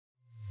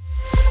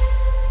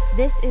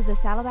This is a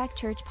Saddleback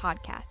Church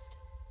podcast.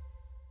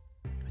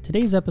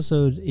 Today's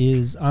episode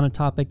is on a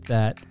topic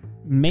that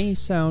may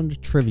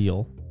sound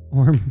trivial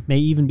or may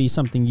even be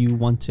something you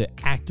want to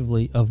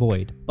actively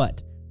avoid,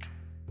 but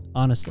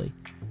honestly,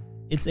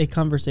 it's a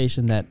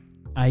conversation that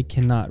I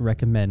cannot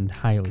recommend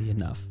highly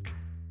enough.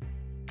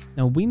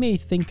 Now, we may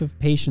think of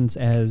patience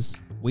as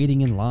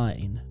waiting in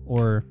line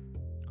or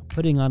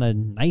putting on a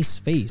nice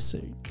face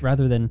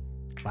rather than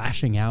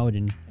lashing out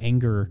in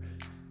anger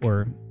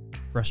or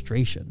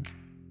frustration.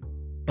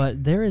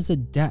 But there is a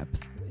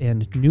depth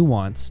and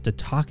nuance to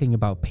talking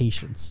about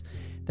patience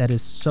that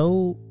is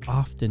so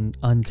often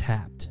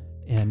untapped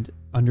and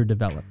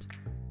underdeveloped.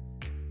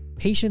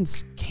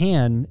 Patience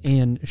can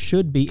and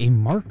should be a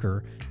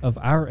marker of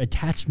our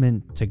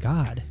attachment to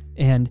God.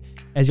 And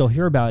as you'll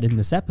hear about in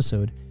this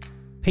episode,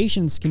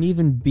 patience can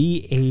even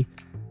be a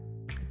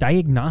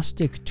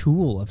diagnostic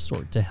tool of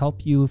sort to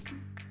help you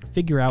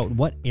figure out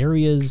what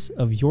areas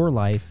of your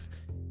life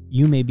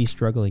you may be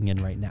struggling in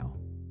right now.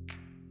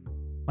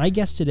 My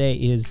guest today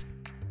is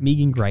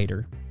Meaghan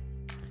Jason,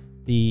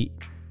 the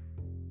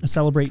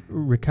Celebrate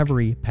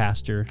Recovery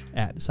pastor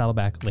at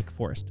Saddleback Lake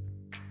Forest.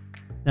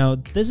 Now,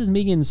 this is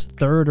Meaghan's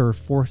third or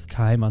fourth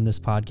time on this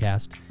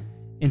podcast,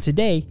 and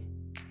today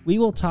we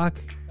will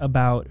talk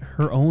about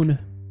her own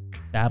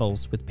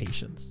battles with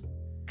patience,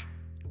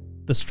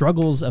 the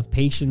struggles of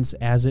patience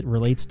as it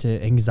relates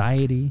to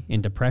anxiety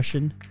and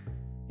depression,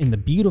 and the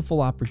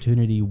beautiful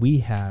opportunity we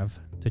have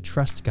to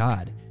trust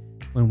God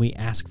when we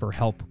ask for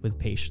help with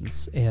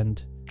patience,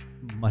 and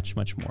much,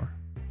 much more.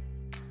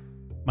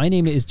 My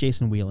name is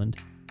Jason Wieland,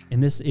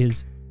 and this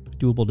is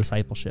Doable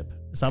Discipleship,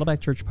 a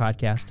Saddleback Church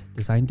podcast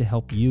designed to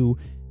help you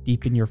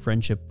deepen your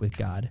friendship with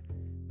God,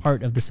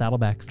 part of the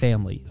Saddleback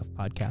family of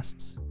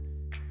podcasts.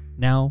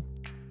 Now,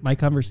 my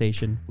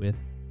conversation with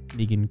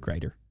Meaghan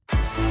Jason.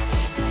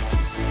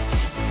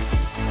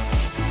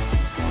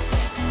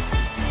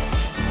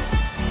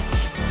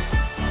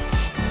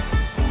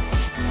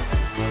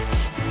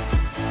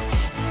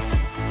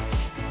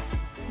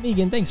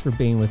 Meaghan, thanks for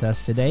being with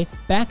us today.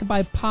 Back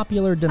by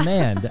popular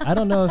demand. I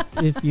don't know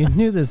if you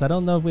knew this. I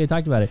don't know if we had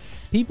talked about it.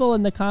 People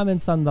in the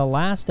comments on the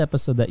last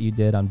episode that you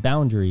did on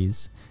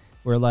boundaries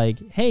were like,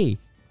 hey,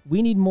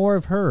 we need more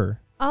of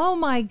her. Oh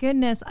my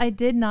goodness. I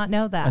did not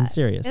know that. I'm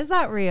serious. Is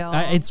that real?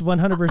 It's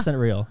 100%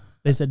 real.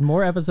 They said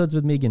more episodes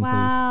with Meaghan,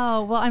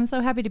 wow. Well, I'm so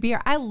happy to be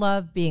here. I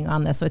love being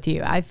on this with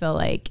you. I feel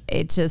like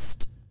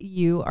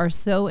you are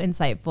so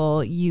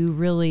insightful. You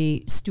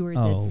really steward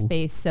this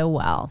space so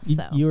well.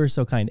 So You are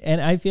so kind. And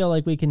I feel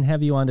like we can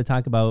have you on to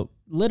talk about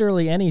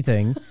literally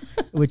anything,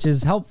 which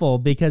is helpful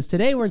because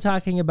today we're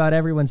talking about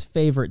everyone's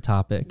favorite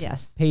topic.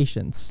 Yes.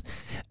 Patience.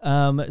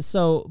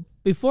 So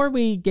before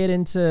we get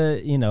into,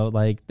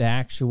 the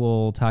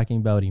actual talking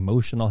about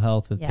emotional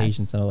health with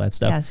patience and all that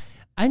stuff, yes.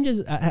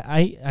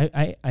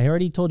 I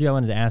already told you I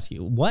wanted to ask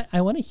you I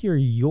want to hear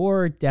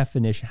your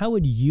definition. How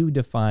would you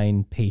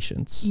define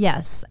patience?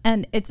 Yes.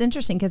 And it's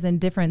interesting because in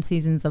different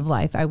seasons of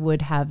life, I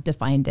would have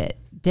defined it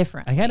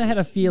different. I kind of had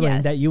a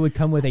feeling that you would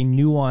come with a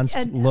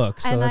nuanced look.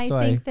 So and that's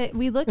I think that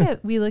we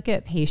look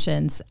at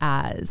patience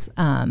as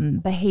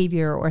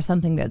behavior or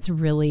something that's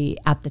really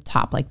at the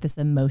top, like this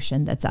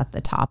emotion that's at the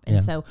top.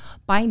 And so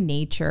by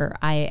nature,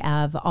 I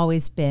have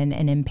always been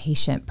an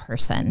impatient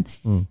person.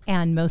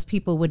 And most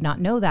people would not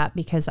know that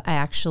because I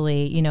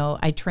actually,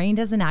 I trained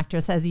as an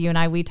actress, as you and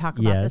I, we talk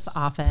about this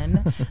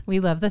often. We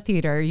love the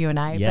theater, you and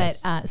I.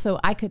 Yes. But so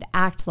I could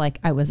act like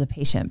I was a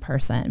patient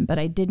person, but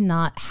I did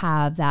not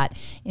have that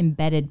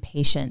embedded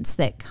patience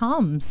that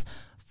comes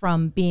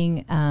from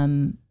being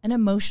an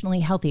emotionally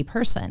healthy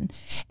person.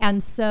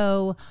 And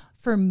so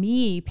for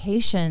me,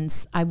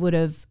 patience, I would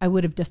have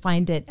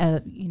defined it,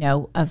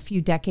 a few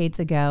decades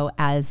ago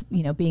as,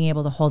 being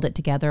able to hold it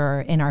together.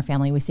 Or in our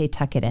family, we say,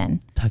 tuck it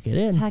in. Tuck it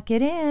in. Tuck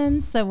it in.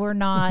 So we're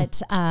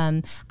not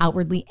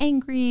outwardly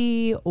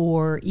angry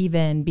or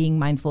even being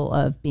mindful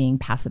of being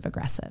passive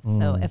aggressive.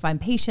 So if I'm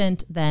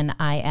patient, then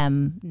I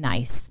am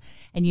nice.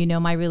 And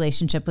my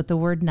relationship with the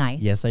word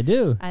nice. Yes, I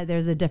do.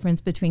 There's a difference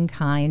between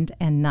kind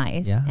and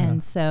nice. Yeah.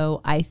 And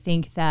so I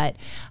think that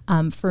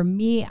for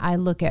me, I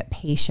look at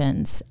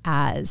patience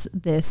as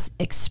this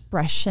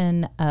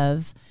expression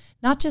of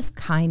not just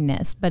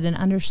kindness, but an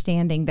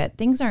understanding that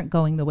things aren't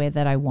going the way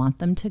that I want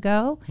them to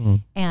go.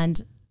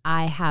 And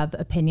I have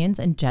opinions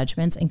and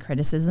judgments and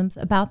criticisms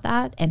about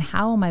that. And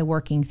how am I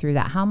working through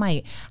that? How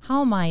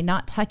am I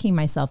not tucking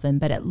myself in,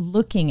 but at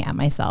looking at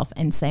myself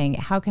and saying,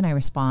 how can I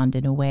respond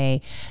in a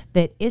way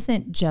that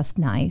isn't just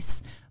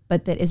nice,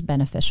 but that is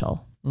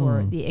beneficial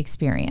for the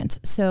experience?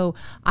 So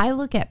I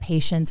look at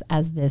patience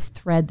as this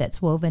thread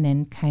that's woven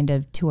in kind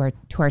of to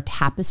our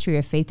tapestry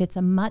of faith. It's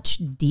a much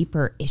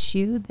deeper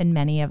issue than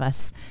many of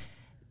us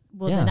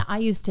than I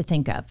used to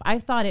think of. I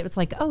thought it was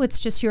like, it's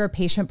just you're a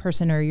patient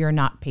person or you're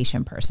not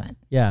patient person.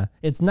 Yeah.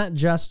 It's not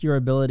just your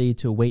ability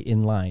to wait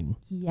in line.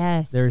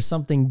 Yes. There's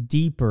something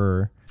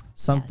deeper,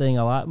 something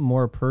a lot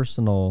more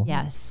personal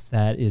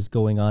that is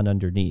going on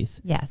underneath.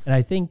 Yes. And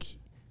I think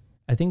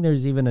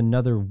there's even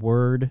another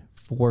word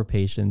for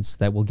patients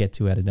that we'll get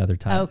to at another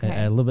time,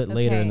 a little bit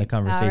later in the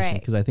conversation,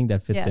 because I think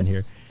that fits in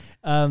here.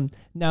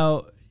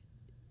 Now,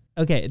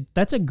 okay,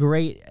 that's a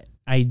great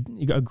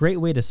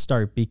way to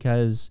start,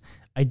 because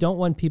I don't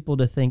want people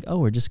to think, oh,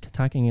 we're just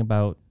talking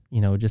about,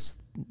 just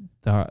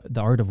the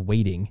art of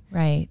waiting.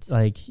 Right.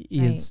 Like,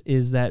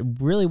 is that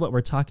really what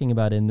we're talking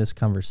about in this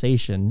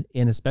conversation?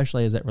 And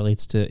especially as it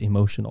relates to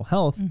emotional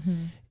health,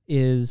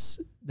 is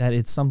that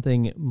it's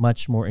something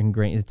much more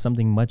ingrained. It's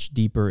something much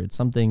deeper. It's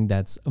something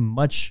that's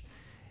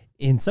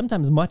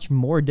sometimes much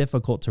more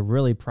difficult to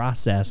really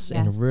process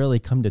and really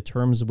come to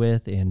terms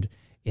with and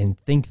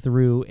think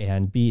through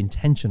and be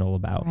intentional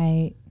about.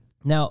 Right.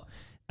 Now,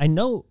 I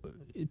know,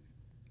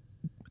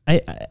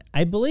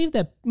 I believe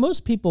that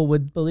most people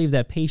would believe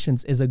that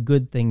patience is a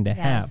good thing to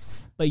have,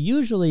 but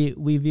usually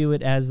we view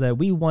it as that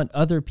we want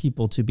other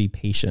people to be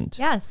patient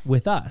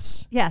with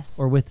us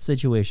or with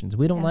situations.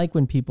 We don't like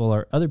when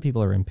other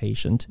people are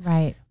impatient,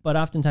 right? But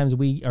oftentimes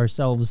we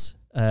ourselves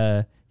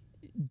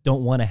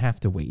don't want to have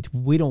to wait.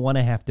 We don't want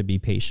to have to be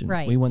patient.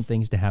 Right. We want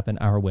things to happen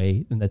our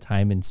way in the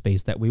time and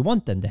space that we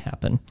want them to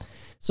happen.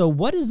 So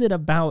what is it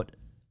about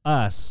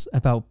us,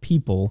 about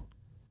people,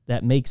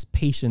 that makes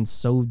patience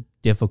so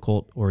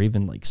difficult or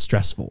even like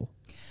stressful?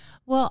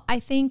 Well, I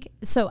think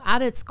so.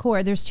 At its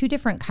core, there's two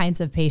different kinds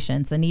of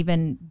patience, and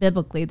even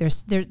biblically,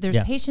 there's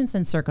patience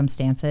in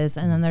circumstances,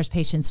 and then there's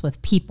patience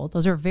with people.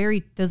 Those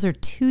are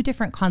two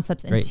different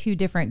concepts and two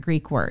different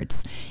Greek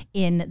words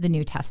in the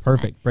New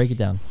Testament. Perfect. Break it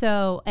down.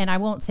 So, and I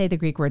won't say the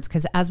Greek words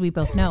because, as we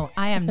both know,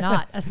 I am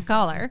not a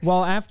scholar.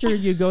 Well, after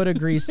you go to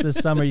Greece this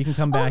summer, you can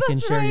come back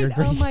and share your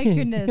Greek. Oh my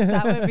goodness,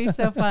 that would be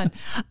so fun.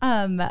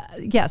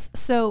 Yes.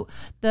 So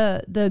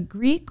the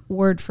Greek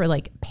word for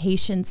like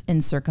patience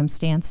in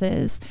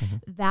circumstances,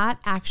 that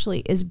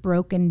actually is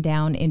broken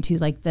down into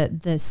like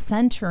the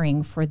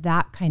centering for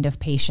that kind of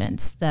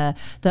patience. The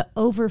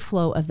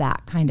overflow of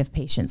that kind of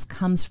patience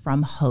comes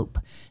from hope.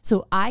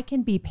 So I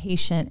can be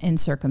patient in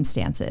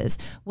circumstances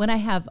when I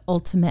have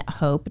ultimate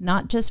hope,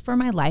 not just for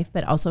my life,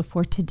 but also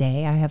for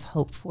today. I have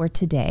hope for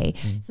today,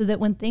 so that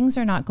when things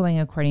are not going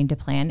according to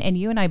plan, and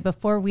you and I,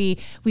 before we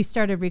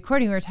started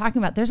recording, we were talking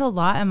about there's a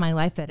lot in my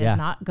life that is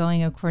not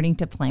going according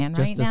to plan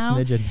right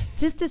now.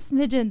 Just a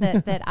smidgen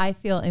that I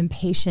feel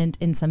impatient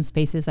in some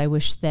spaces. I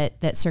wish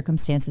that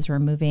circumstances were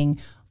moving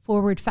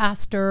forward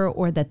faster,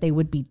 or that they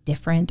would be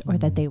different, or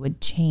that they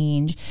would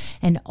change.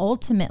 And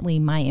ultimately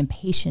my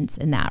impatience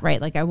in that,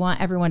 right? Like I want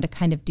everyone to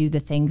kind of do the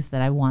things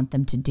that I want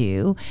them to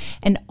do.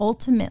 And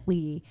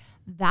ultimately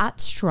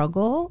that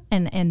struggle,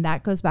 and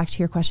that goes back to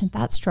your question,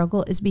 that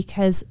struggle is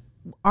because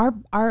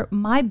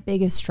my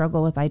biggest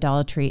struggle with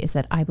idolatry is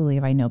that I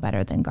believe I know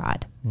better than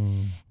God.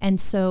 And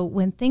so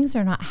when things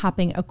are not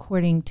happening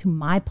according to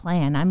my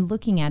plan, I'm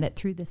looking at it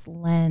through this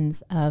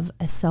lens of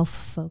a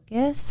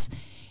self-focus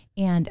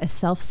and a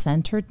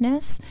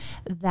self-centeredness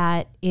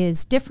that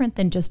is different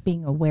than just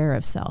being aware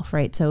of self,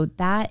 right? So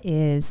that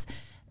is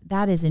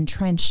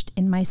entrenched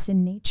in my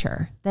sin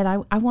nature, that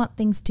I want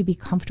things to be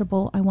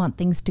comfortable. I want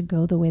things to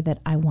go the way that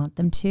I want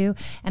them to.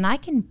 And I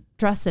can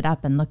dress it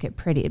up and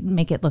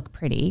make it look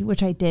pretty,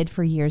 which I did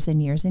for years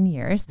and years and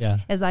years.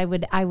 As I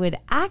would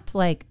act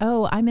like,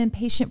 oh, I'm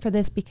impatient for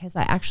this because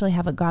I actually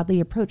have a godly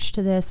approach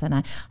to this,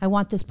 and I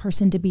want this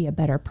person to be a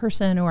better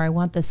person, or I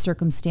want this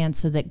circumstance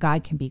so that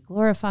God can be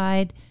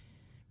glorified.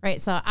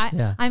 Right. So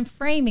I'm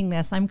framing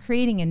this, I'm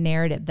creating a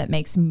narrative that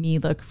makes me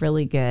look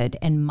really good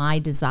and my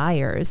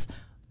desires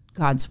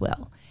God's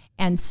will.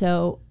 And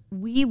so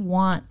we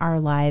want our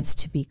lives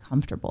to be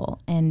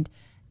comfortable, and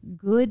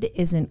good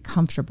isn't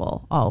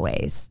comfortable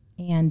always.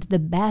 And the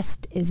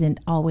best isn't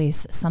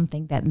always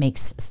something that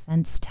makes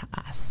sense to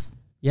us.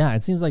 Yeah,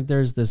 it seems like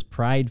there's this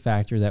pride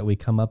factor that we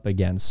come up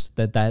against,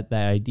 that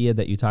idea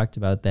that you talked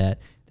about, that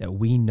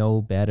we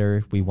know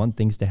better, we want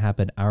things to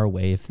happen our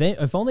way.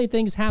 If only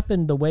things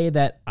happen the way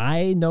that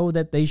I know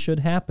that they should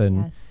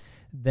happen,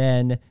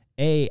 then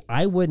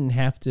I wouldn't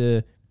have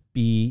to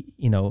be,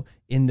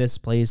 in this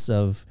place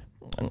of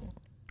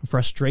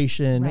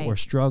frustration or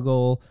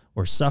struggle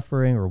or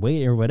suffering or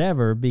wait or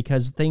whatever,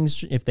 because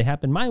things, if they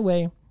happen my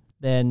way,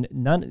 then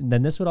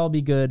this would all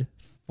be good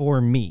for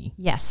me.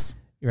 Yes.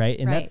 Right.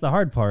 And that's the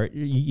hard part.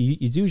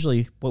 It's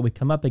usually what we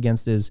come up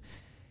against is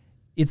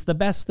it's the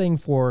best thing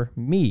for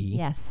me.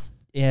 Yes.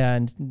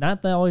 And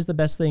not always the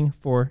best thing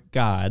for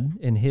God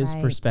and his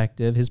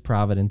perspective, his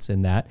providence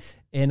in that.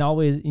 And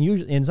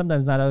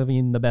sometimes not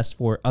even the best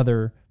for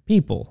other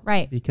people.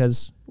 Right.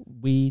 Because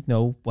we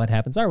know what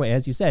happens our way.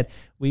 As you said,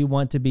 we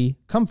want to be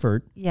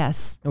comforted.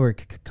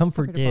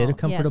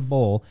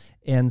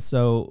 And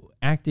so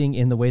acting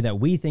in the way that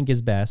we think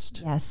is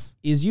best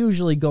is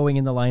usually going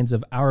in the lines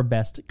of our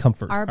best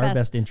comfort, our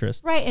best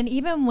interest. Right. And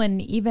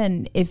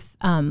even if,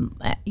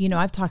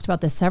 I've talked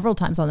about this several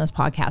times on this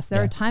podcast,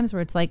 there are times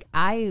where it's like,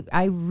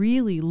 I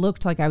really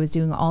looked like I was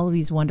doing all of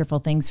these wonderful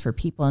things for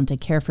people and to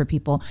care for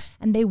people.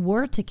 And they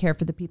were to care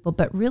for the people,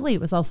 but really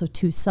it was also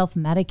to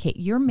self-medicate.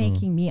 You're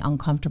making me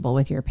uncomfortable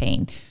with your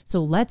pain.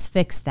 So let's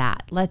fix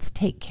that. Let's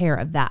take care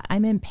of that.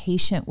 I'm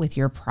impatient with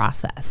your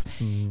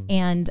process.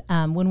 And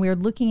when we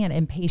we're looking at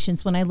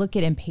impatience, when I look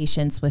at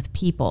impatience with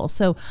people,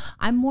 so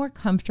I'm more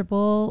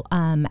comfortable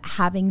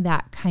having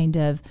that kind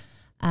of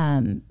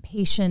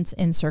patience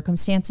in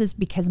circumstances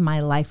because my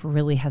life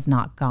really has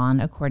not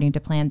gone according to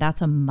plan.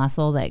 That's a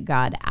muscle that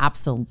God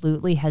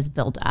absolutely has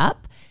built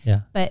up.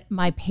 Yeah. But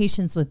my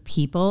patience with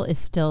people is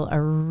still a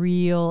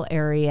real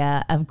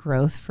area of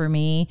growth for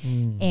me.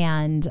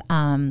 And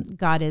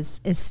God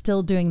is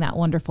still doing that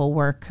wonderful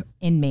work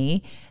in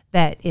me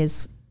that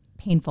is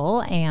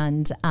painful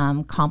and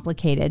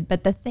complicated.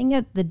 But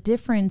the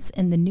difference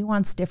and the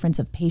nuanced difference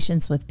of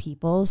patience with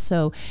people,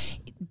 so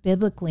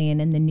biblically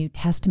and in the New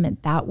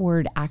Testament, that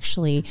word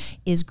actually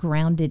is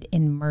grounded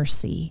in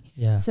mercy.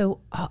 Yeah.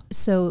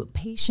 So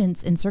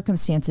patience in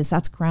circumstances,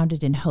 that's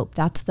grounded in hope.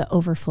 That's the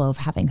overflow of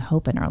having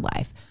hope in our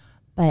life.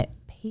 But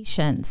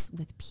patience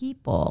with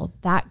people,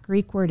 that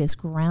Greek word is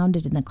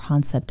grounded in the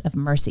concept of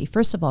mercy.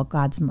 First of all,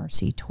 God's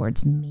mercy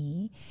towards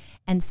me.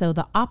 And so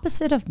the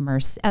opposite of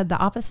mercy, the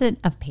opposite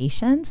of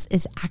patience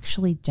is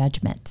actually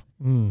judgment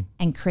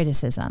and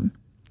criticism.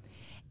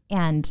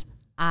 And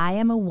I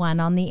am a 1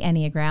 on the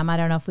Enneagram. I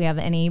don't know if we have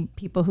any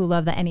people who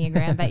love the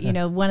Enneagram,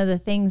 but one of the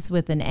things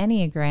with an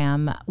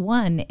Enneagram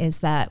 1 is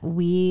that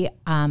we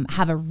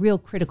have a real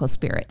critical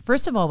spirit,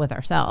 first of all, with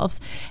ourselves.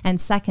 And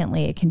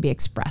secondly, it can be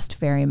expressed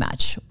very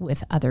much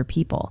with other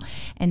people.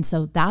 And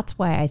so that's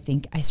why I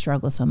think I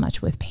struggle so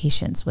much with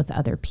patience with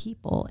other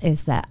people,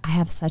 is that I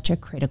have such a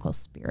critical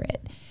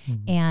spirit.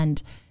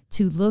 And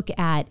to look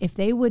at, if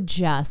they would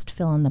just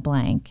fill in the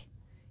blank,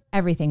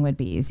 everything would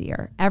be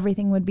easier.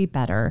 Everything would be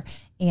better.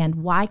 And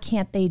why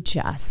can't they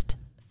just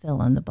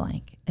fill in the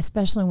blank,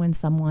 especially when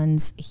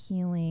someone's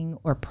healing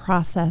or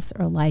process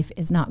or life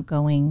is not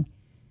going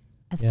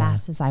as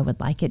fast as I would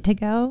like it to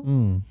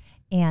go,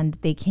 and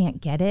they can't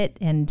get it,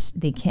 and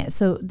they can't.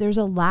 So there's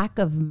a lack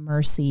of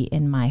mercy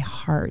in my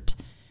heart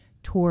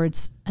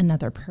towards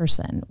another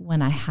person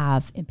when I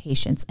have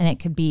impatience. And it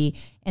could be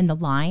in the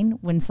line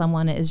when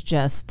someone is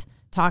just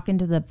talking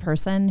to the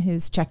person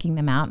who's checking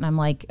them out, and I'm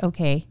like,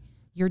 okay,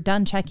 you're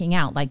done checking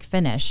out, like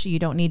finish. You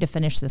don't need to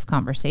finish this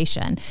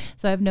conversation.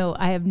 So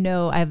I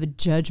have a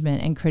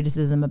judgment and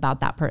criticism about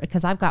that person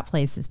because I've got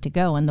places to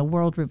go and the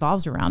world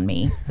revolves around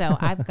me. So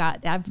I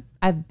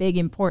have big,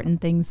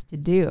 important things to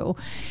do.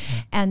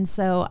 And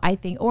so I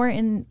think, or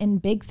in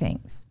big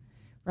things,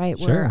 right?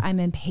 Sure. Where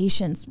I'm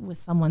impatient with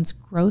someone's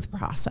growth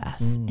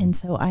process. And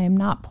so I am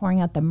not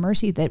pouring out the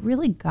mercy that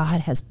really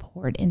God has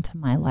poured into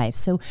my life.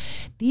 So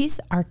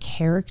these are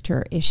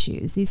character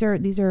issues. These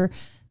are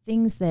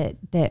things that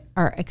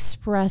are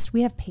expressed.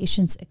 We have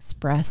patience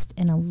expressed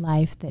in a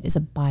life that is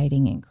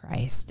abiding in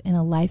Christ, in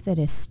a life that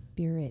is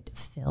spirit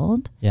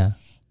filled. Yeah.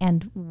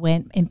 And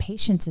when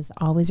impatience is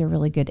always a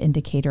really good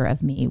indicator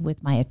of me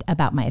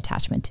about my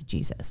attachment to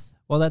Jesus.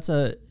 Well,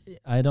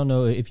 I don't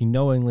know if you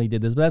knowingly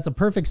did this, but that's a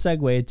perfect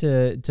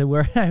segue to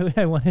where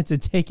I wanted to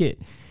take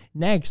it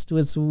next,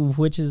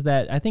 which is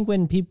that I think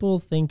when people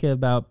think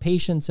about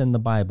patience in the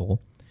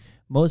Bible,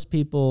 most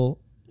people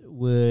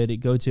would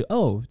go to,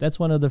 oh, that's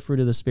one of the fruit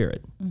of the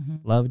Spirit.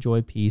 Love,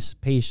 joy, peace,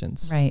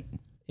 patience. Right.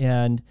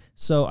 And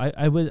so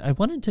I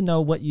wanted to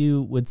know what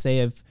you would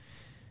say of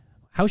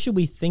how should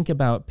we think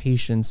about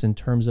patience in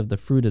terms of the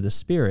fruit of the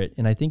Spirit?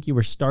 And I think you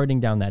were starting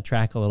down that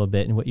track a little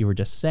bit in what you were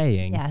just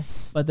saying.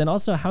 Yes. But then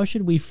also, how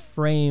should we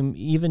frame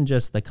even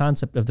just the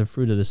concept of the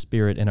fruit of the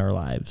Spirit in our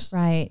lives?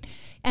 Right.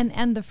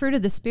 And the fruit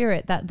of the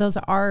Spirit, that those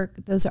are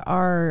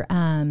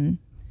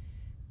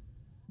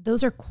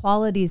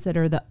qualities that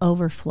are the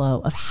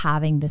overflow of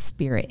having the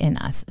Spirit in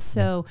us.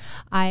 So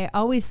I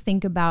always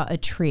think about a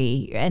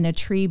tree and a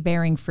tree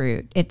bearing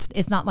fruit.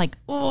 It's not like,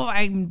 oh,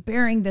 I'm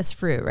bearing this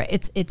fruit,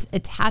 right? It's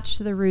attached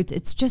to the roots.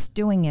 It's just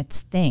doing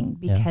its thing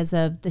because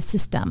of the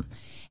system.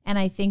 And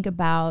I think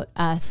about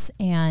us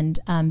and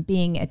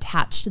being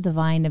attached to the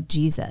vine of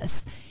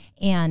Jesus,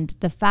 and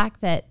the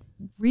fact that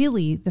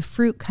really the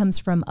fruit comes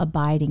from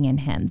abiding in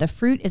him. The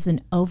fruit is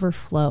an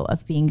overflow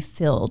of being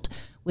filled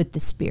with the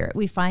Spirit.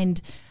 We find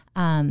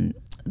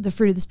the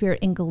fruit of the Spirit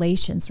in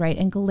Galatians, right?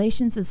 And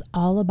Galatians is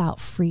all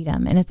about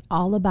freedom, and it's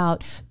all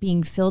about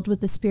being filled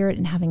with the Spirit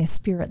and having a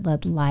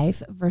Spirit-led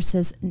life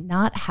versus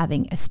not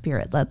having a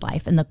Spirit-led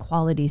life, and the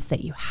qualities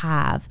that you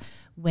have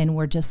when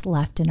we're just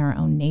left in our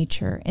own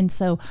nature. And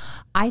so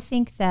I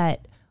think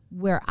that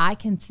where I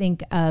can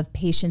think of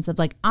patience, of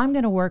like, I'm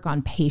going to work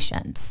on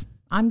patience.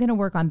 I'm going to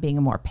work on being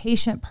a more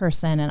patient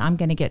person, and I'm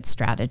going to get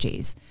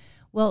strategies.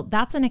 Well,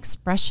 that's an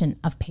expression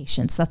of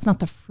patience. That's not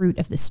the fruit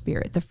of the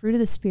Spirit. The fruit of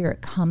the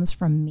Spirit comes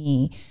from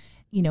me,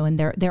 and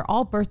they're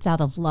all birthed out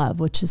of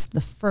love, which is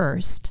the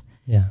first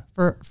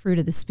for fruit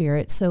of the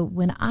Spirit. So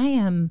when I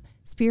am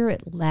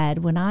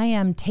Spirit-led, when I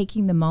am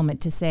taking the moment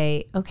to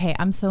say, okay,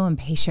 I'm so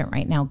impatient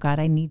right now, God,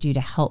 I need you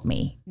to help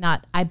me.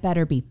 Not, I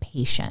better be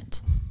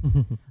patient.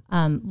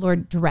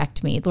 Lord,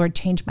 direct me. Lord,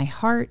 change my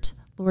heart.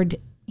 Lord,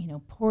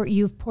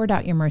 you've poured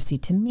out your mercy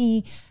to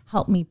me.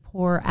 Help me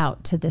pour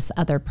out to this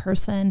other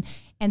person.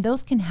 And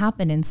those can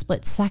happen in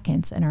split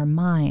seconds in our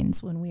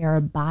minds when we are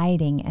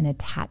abiding and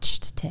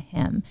attached to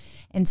him.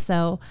 And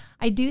so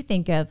I do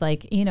think of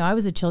I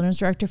was a children's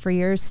director for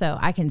years, so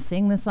I can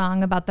sing the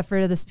song about the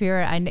fruit of the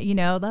Spirit.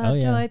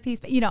 Love, joy, peace,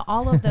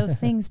 all of those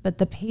things. But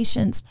the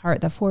patience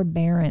part, the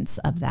forbearance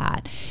of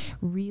that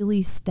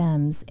really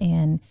stems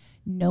in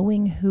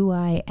knowing who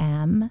I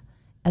am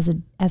as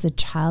a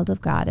child of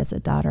God, as a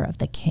daughter of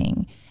the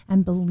King,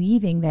 and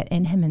believing that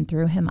in him and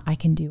through him, I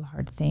can do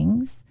hard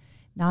things.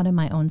 Not in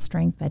my own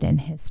strength, but in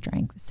his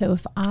strength. So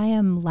if I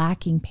am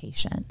lacking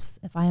patience,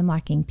 if I am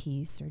lacking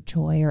peace or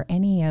joy or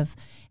any of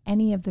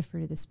the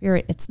fruit of the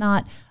Spirit, it's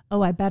not,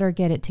 I better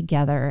get it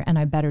together and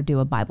I better do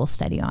a Bible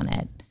study on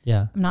it.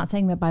 Yeah. I'm not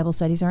saying that Bible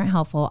studies aren't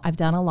helpful. I've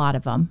done a lot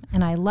of them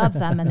and I love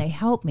them and they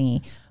help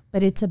me,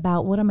 but it's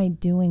about what am I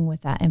doing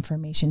with that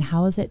information?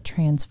 How is it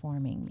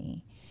transforming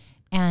me?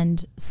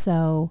 And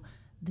so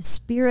the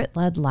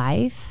Spirit-led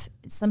life,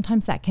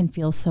 sometimes that can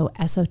feel so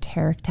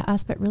esoteric to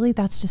us, but really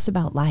that's just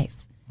about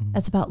life. Mm-hmm.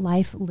 That's about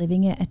life,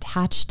 living it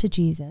attached to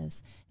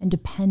Jesus and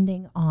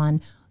depending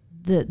on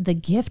the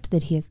gift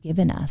that he has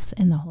given us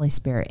and the Holy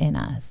Spirit in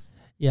us.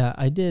 Yeah,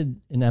 I did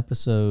an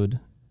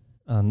episode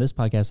on this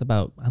podcast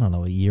about,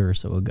 a year or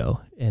so ago,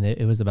 and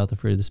it was about the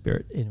fruit of the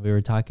Spirit. And we were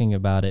talking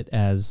about it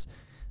as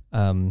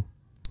how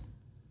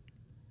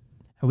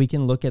we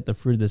can look at the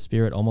fruit of the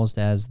Spirit almost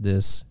as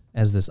this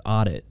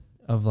audit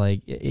of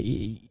a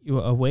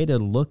way to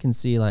look and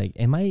see,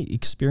 am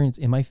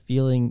I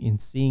feeling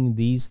and seeing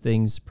these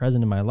things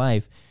present in my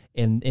life?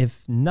 And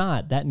if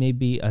not, that may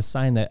be a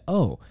sign that,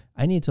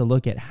 I need to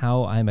look at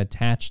how I'm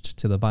attached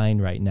to the vine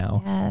right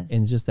now. Yes.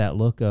 And just that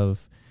look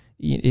of,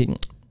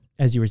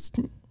 as you were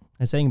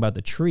saying about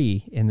the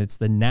tree, and it's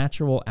the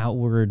natural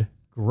outward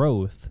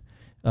growth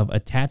of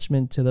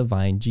attachment to the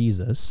vine,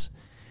 Jesus.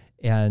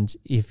 And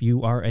if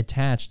you are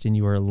attached and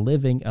you are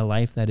living a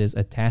life that is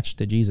attached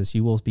to Jesus,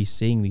 you will be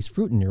seeing these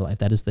fruit in your life.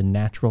 That is the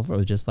natural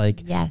fruit, just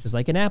like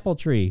an apple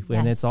tree.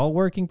 When it's all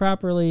working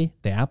properly,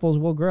 the apples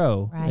will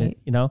grow. Right.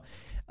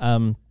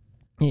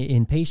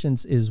 And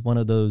patience is one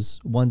of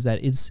those ones that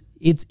it's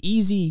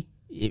easy,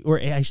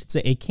 or I should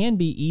say it can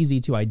be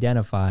easy to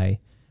identify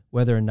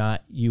whether or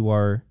not you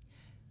are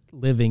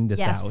living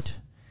this out.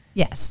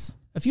 Yes.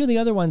 A few of the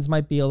other ones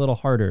might be a little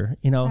harder,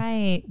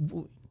 Right.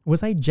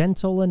 Was I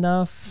gentle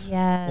enough?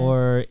 Yes.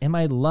 Or am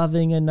I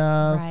loving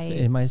enough? Right.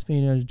 Am I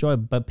speaking joy?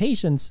 But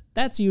patience,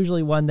 that's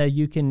usually one that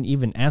you can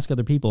even ask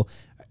other people.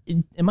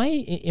 Am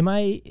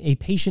I a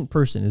patient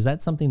person? Is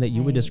that something that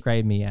you would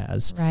describe me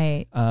as?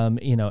 Right.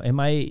 Am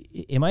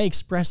I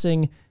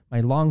expressing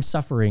my long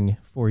suffering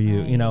for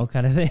you? Right.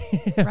 Kind of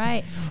thing.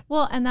 Right.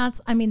 Well, and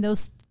that's,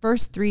 those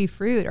first three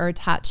fruit are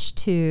attached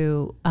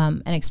to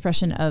an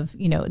expression of,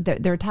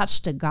 they're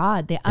attached to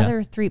God. The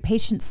other three,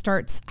 patience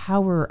starts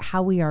how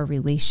we are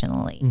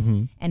relationally,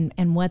 mm-hmm.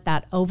 and what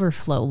that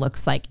overflow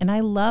looks like. And I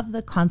love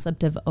the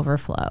concept of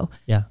overflow.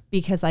 Yeah.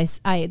 Because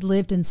I had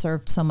lived and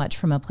served so much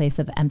from a place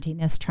of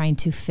emptiness, trying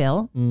to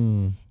fill.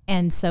 Mm.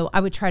 And so I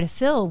would try to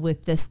fill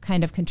with this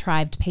kind of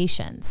contrived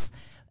patience,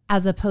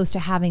 as opposed to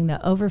having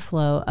the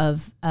overflow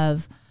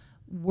of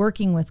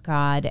working with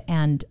God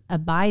and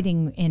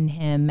abiding in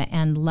him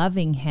and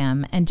loving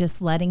him and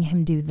just letting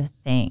him do the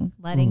thing,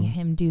 letting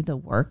him do the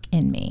work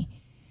in me.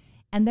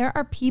 And there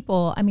are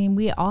people,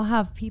 we all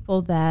have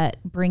people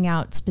that bring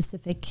out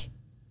specific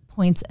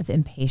points of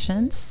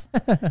impatience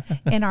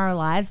in our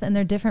lives, and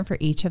they're different for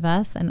each of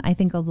us. And I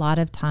think a lot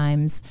of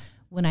times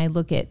when I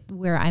look at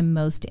where I'm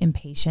most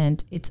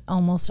impatient, it's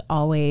almost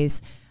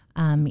always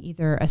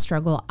either a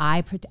struggle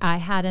I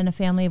had in a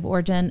family of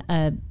origin,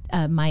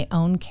 my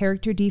own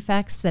character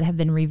defects that have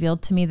been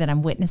revealed to me that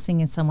I'm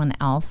witnessing in someone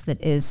else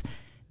that is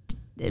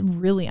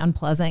really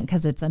unpleasant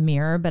because it's a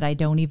mirror, but I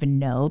don't even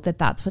know that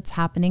that's what's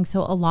happening. So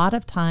a lot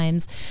of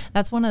times,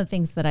 that's one of the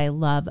things that I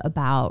love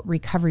about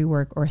recovery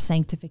work or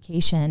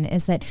sanctification,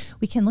 is that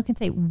we can look and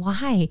say,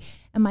 why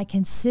am I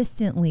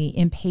consistently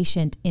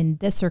impatient in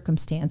this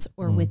circumstance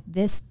or with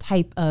this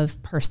type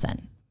of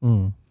person?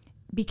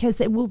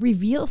 Because it will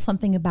reveal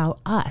something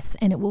about us,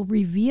 and it will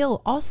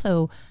reveal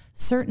also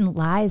certain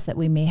lies that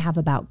we may have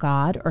about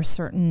God, or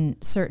certain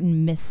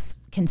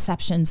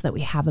misconceptions that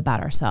we have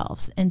about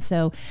ourselves. And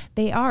so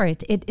they are,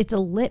 it's a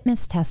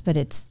litmus test, but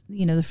it's,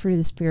 the fruit of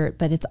the Spirit,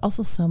 but it's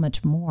also so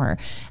much more.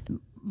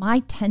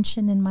 My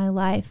tension in my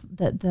life,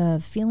 the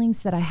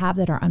feelings that I have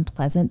that are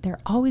unpleasant, they're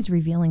always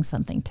revealing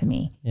something to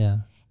me. Yeah.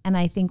 And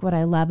I think what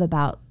I love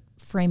about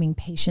framing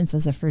patience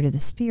as a fruit of the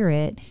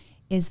Spirit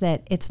is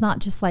that it's not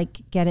just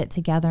like get it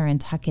together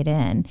and tuck it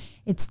in.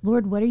 It's,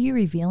 Lord, what are you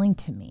revealing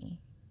to me?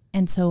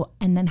 And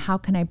then how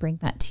can I bring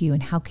that to you,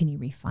 and how can you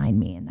refine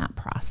me in that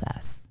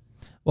process?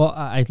 Well,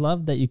 I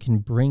love that you can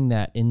bring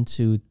that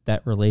into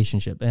that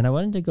relationship. And I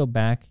wanted to go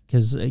back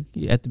because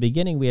at the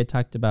beginning we had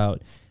talked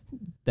about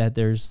that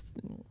there's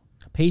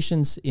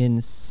patience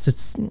in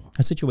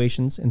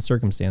situations and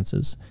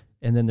circumstances,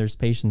 and then there's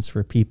patience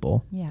for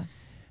people. Yeah.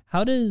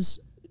 How does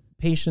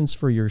patience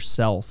for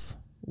yourself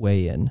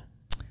weigh in?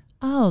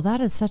 Oh, that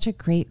is such a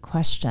great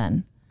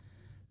question.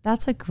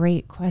 That's a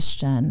great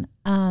question.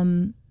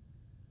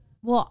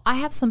 Well, I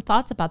have some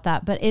thoughts about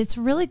that, but it's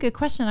a really good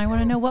question. I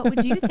want to know, what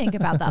would you think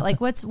about that? Like,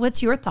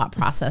 what's your thought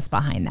process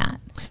behind that?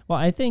 Well,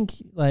 I think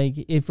like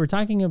if we're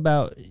talking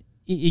about,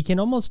 it can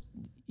almost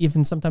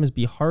even sometimes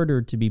be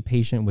harder to be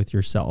patient with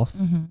yourself.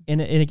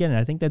 And again,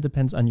 I think that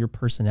depends on your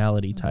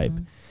personality type.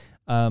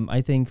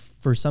 I think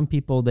for some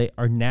people, they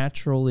are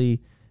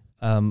naturally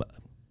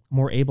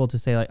more able to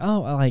say like, oh,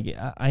 like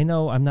I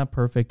know I'm not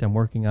perfect. I'm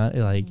working on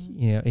it, like,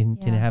 you know,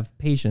 and can have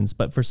patience.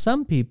 But for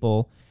some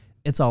people,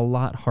 it's a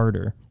lot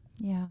harder.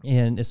 Yeah.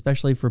 And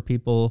especially for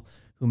people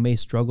who may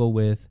struggle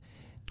with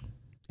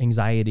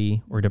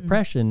anxiety or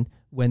depression,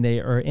 when they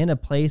are in a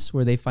place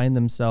where they find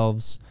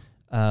themselves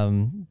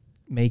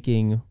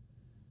making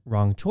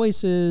wrong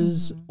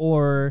choices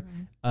or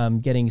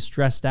getting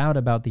stressed out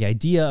about the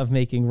idea of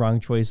making wrong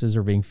choices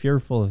or being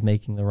fearful of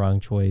making the wrong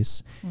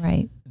choice.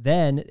 Right.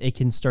 Then it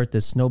can start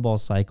this snowball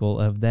cycle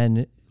of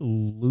then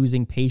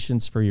losing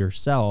patience for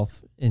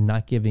yourself and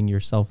not giving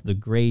yourself the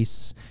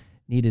grace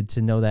needed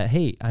to know that,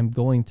 hey, I'm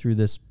going through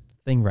this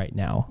thing right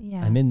now.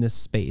 Yeah. I'm in this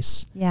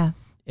space. Yeah.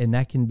 And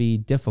that can be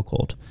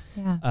difficult.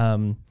 Yeah.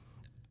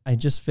 I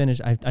just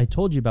finished, I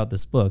told you about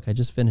this book. I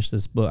just finished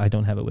this book. I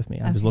don't have it with me.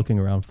 I was looking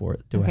around for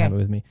it. Do I have it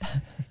with me?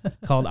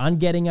 Called On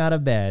Getting Out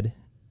of Bed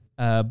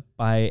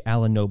by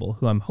Alan Noble,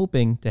 who I'm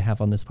hoping to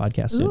have on this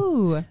podcast soon.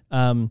 Ooh.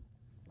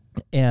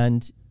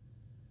 And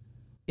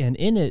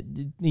in it,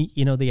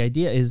 you know, the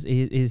idea is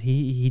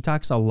he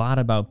talks a lot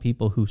about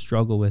people who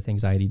struggle with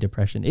anxiety,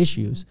 depression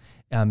issues,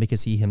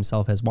 because he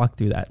himself has walked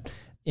through that.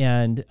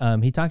 And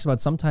he talks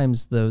about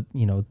sometimes the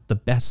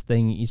best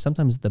thing,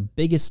 sometimes the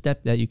biggest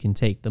step that you can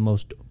take, the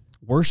most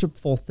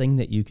worshipful thing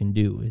that you can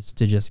do is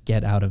to just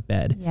get out of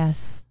bed.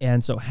 Yes.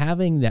 And so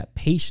having that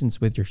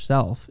patience with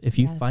yourself, if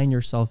you find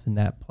yourself in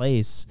that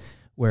place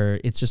where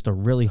it's just a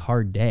really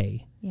hard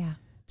day,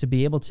 to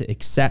be able to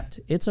accept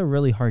it's a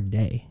really hard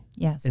day.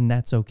 Yes. And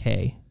that's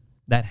okay.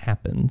 That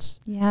happens.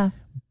 Yeah.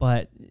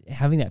 But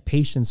having that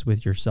patience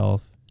with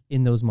yourself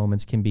in those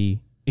moments can be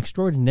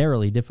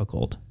extraordinarily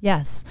difficult.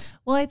 Yes.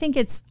 Well, I think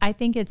it's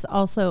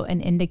also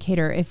an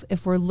indicator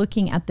if we're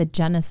looking at the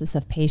genesis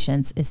of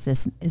patience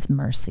is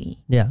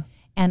mercy. Yeah.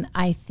 And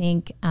I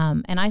think,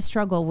 and I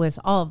struggle with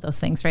all of those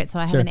things, right? So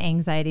I have an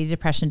anxiety,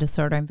 depression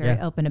disorder. I'm very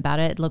open about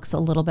it. It looks a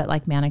little bit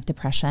like manic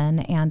depression,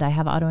 and I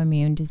have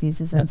autoimmune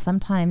diseases. And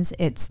sometimes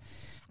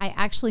I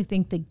actually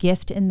think the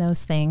gift in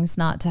those things,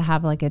 not to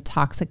have like a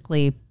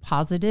toxically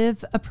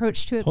positive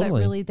approach to it, but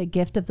really the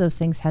gift of those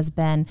things has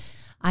been,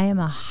 I am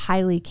a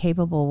highly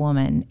capable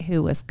woman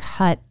who was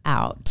cut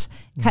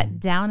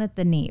down at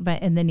the knee,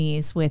 but in the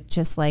knees with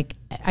just like,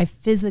 I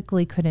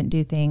physically couldn't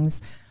do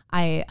things.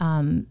 I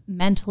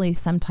mentally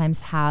sometimes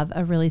have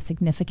a really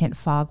significant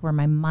fog where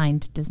my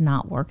mind does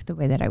not work the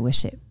way that I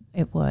wish it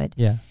would.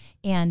 Yeah.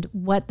 And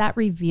what that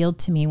revealed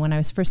to me when I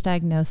was first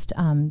diagnosed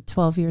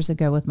 12 years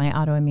ago with my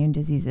autoimmune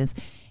diseases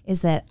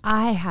is that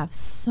I have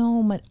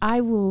so much,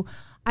 I will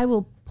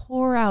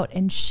pour out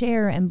and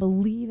share and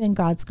believe in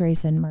God's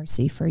grace and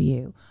mercy for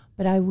you,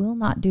 but I will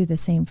not do the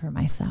same for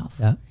myself.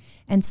 Yeah.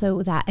 And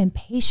so that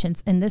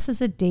impatience, and this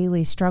is a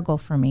daily struggle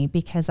for me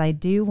because I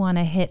do want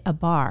to hit a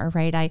bar,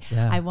 right?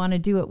 I want to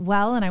do it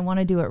well, and I want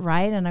to do it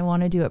right, and I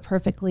want to do it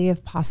perfectly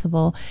if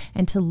possible,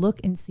 and to look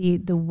and see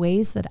the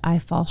ways that I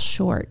fall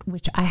short,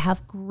 which I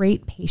have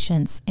great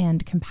patience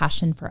and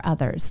compassion for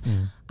others.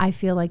 I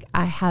feel like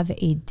I have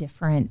a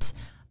different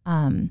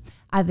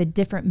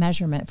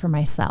measurement for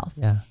myself.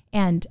 Yeah.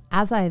 And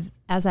as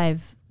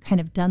I've kind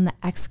of done the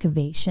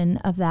excavation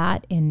of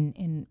that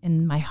in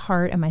my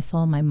heart and my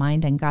soul and my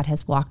mind, and God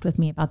has walked with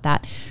me about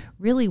that.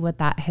 Really what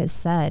that has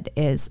said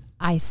is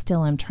I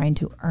still am trying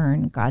to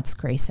earn God's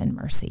grace and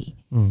mercy,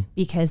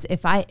 because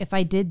if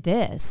I did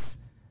this,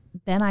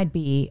 then I'd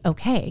be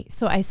okay.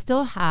 So I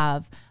still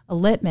have a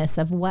litmus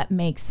of what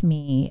makes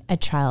me a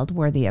child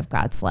worthy of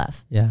God's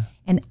love. Yeah.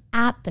 And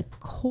at the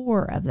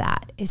core of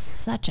that is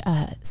such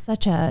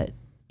a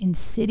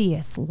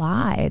insidious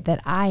lie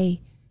that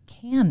I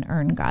can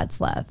earn God's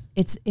love.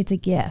 It's a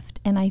gift.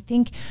 And I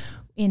think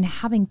in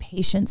having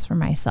patience for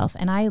myself,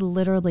 and I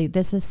literally,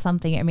 this is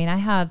something, I mean, I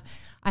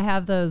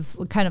have those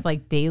kind of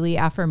like daily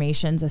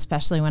affirmations,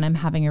 especially when I'm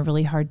having a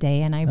really hard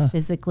day and I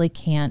physically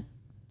can't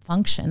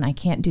function. I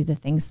can't do the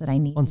things that I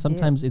need to do. And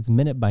sometimes it's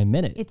minute by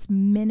minute. It's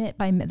minute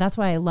by minute. That's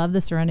why I love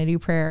the Serenity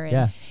Prayer.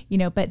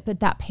 And, but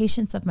that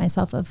patience of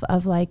myself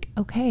of like,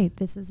 okay,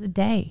 this is a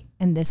day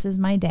and this is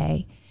my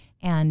day.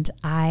 And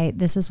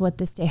this is what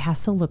this day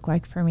has to look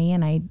like for me.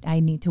 And I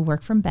need to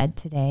work from bed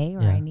today,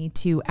 or I need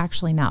to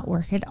actually not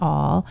work at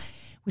all,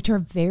 which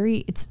are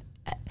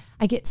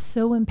I get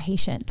so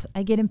impatient.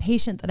 I get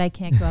impatient that I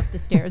can't go up the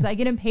stairs. I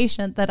get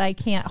impatient that I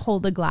can't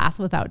hold a glass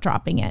without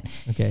dropping it.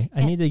 Okay.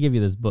 I need to give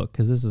you this book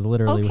because this is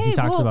literally what he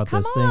talks about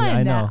this thing.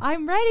 I know.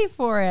 I'm ready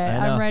for it.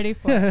 I'm ready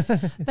for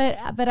it.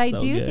 But I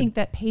do think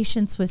that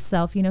patience with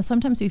self,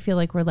 sometimes we feel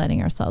like we're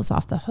letting ourselves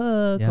off the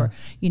hook or,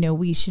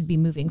 we should be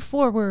moving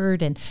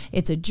forward and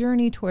it's a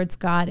journey towards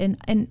God.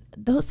 And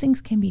those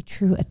things can be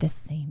true at the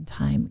same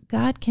time.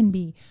 God can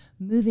be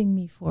moving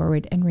me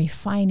forward and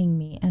refining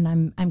me. And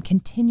I'm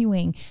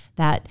continuing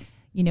that,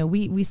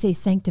 we say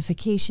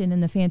sanctification in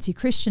the fancy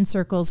Christian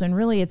circles, and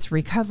really it's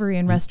recovery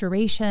and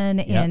restoration.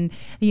 And,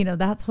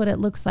 that's what it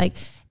looks like.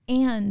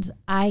 And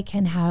I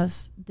can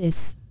have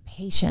this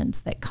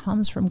patience that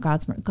comes from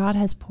God's mercy. God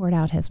has poured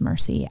out his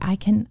mercy. I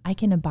can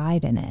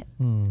abide in it.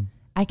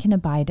 I can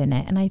abide in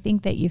it. And I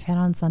think that you've hit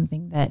on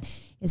something that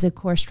is a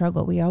core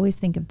struggle. We always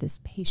think of this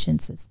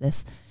patience as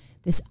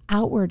this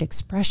outward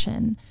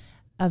expression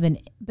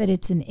but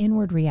it's an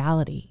inward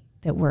reality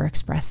that we're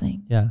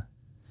expressing. Yeah.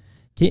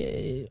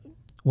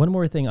 One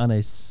more thing on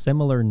a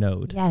similar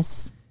note.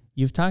 Yes.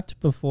 You've talked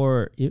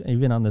before,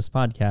 even on this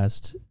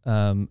podcast,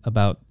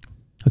 about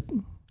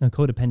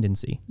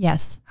codependency.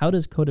 Yes. How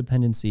does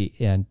codependency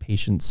and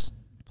patience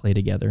play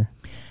together?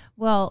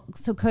 Well,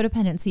 so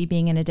codependency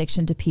being an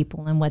addiction to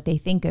people and what they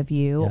think of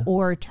you,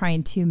 or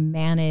trying to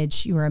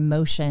manage your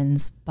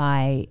emotions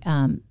by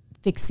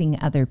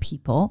fixing other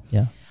people.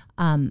 Yeah.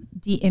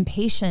 The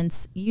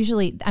impatience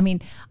usually,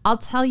 I'll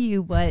tell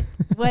you what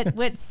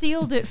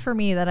sealed it for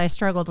me that I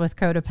struggled with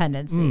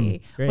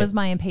codependency was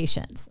my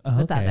impatience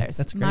with others.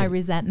 That's great. My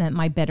resentment,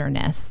 my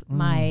bitterness,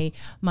 my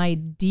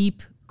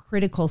deep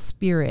critical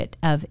spirit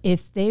of,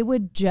 if they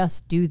would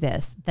just do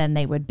this, then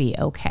they would be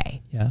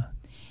okay. Yeah.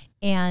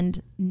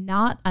 And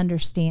not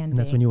understanding. And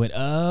that's when you went,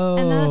 oh.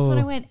 And that's when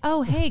I went,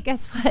 oh, hey,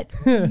 guess what?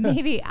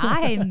 Maybe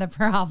I'm the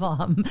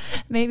problem.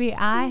 Maybe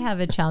I have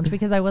a challenge,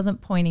 because I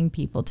wasn't pointing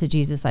people to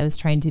Jesus. I was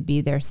trying to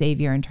be their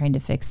savior and trying to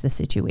fix the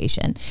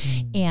situation.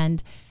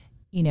 And,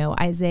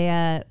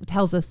 Isaiah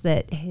tells us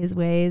that his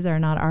ways are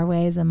not our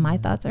ways and my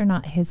thoughts are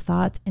not his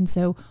thoughts. And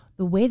so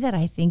the way that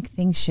I think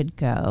things should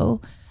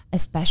go,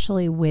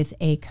 especially with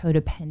a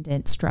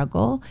codependent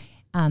struggle,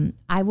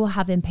 I will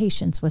have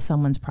impatience with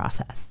someone's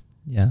process.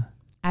 Yeah.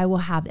 I will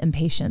have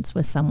impatience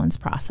with someone's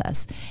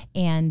process.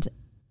 And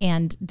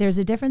there's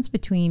a difference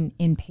between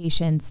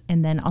impatience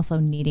and then also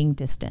needing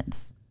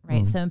distance,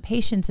 right? So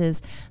impatience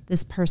is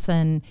this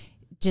person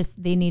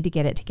they need to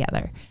get it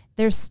together.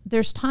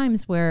 There's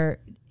times where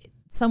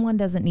someone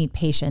doesn't need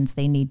patience,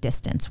 they need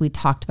distance. We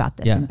talked about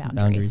this in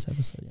boundaries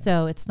episode. Yeah.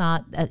 So it's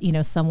not,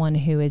 someone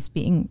who is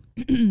being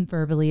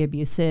verbally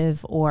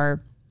abusive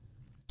or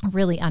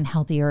really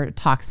unhealthy or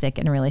toxic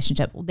in a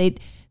relationship.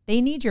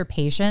 They need your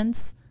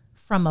patience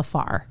from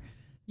afar.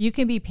 You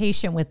can be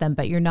patient with them,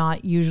 but you're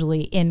not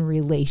usually in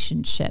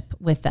relationship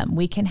with them.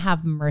 We can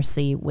have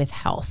mercy with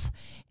health.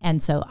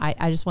 And so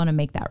I just want to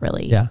make that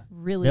really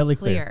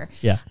clear.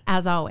 Yeah.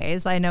 As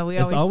always, I know we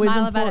always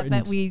smile about it,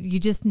 but you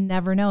just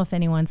never know if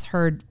anyone's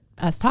heard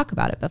us talk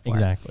about it before.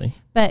 Exactly.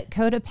 But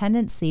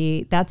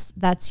codependency,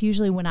 that's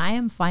usually when I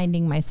am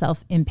finding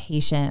myself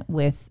impatient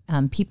with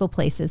people,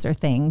 places, or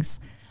things.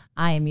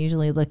 I am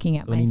usually looking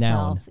at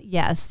myself.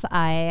 Yes,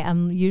 I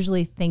am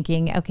usually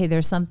thinking, okay,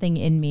 there's something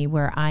in me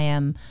where I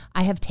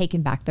have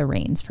taken back the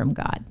reins from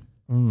God.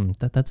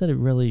 That's a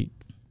really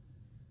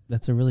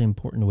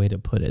important way to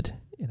put it.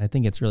 And I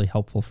think it's really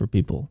helpful for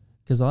people,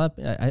 because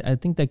I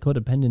think that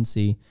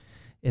codependency,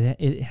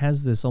 it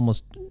has this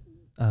almost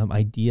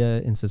idea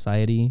in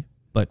society,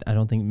 but I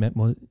don't think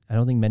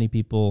many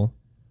people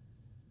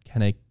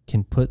kind of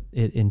can put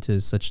it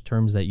into such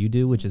terms that you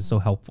do, which is so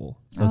helpful.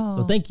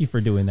 So thank you for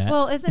doing that.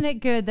 Well, isn't it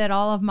good that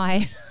all of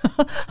my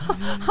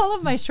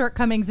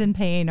shortcomings and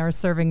pain are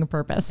serving a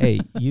purpose?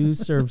 Hey, you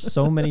serve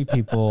so many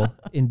people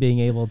in being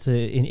able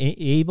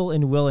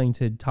and willing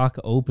to talk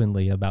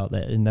openly about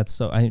that. And that's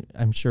so,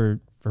 I'm sure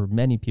for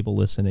many people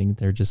listening,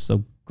 they're just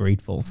so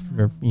grateful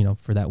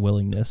for that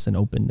willingness and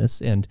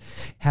openness, and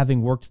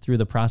having worked through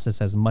the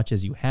process as much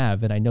as you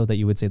have. And I know that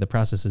you would say the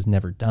process is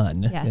never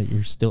done. Yes.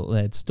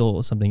 That it's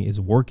still something is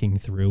working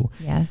through.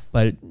 Yes.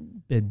 But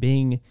it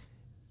being,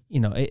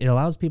 it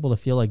allows people to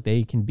feel like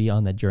they can be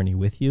on that journey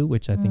with you,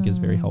 which I think is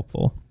very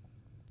helpful.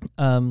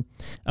 I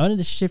wanted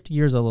to shift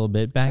gears a little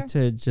bit back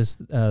to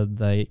just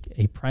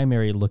a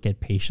primary look at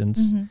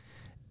patience. Mm-hmm.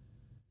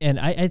 And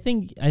I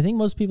think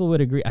most people would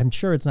agree. I'm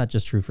sure it's not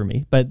just true for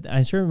me, but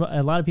I'm sure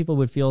a lot of people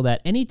would feel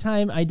that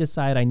anytime I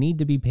decide I need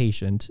to be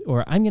patient,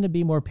 or I'm going to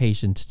be more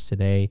patient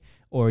today,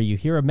 or you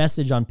hear a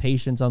message on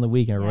patience on the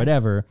weekend or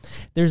whatever,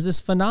 there's this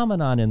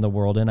phenomenon in the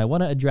world, and I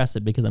want to address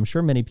it because I'm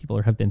sure many people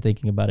have been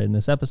thinking about it in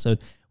this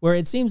episode, where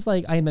it seems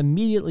like I am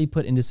immediately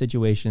put into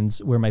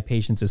situations where my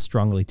patience is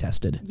strongly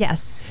tested.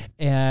 Yes.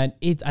 And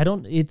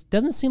it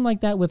doesn't seem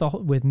like that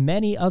with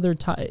many other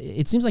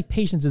it seems like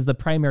patience is the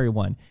primary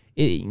one.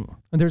 And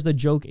there's the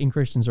joke in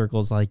Christian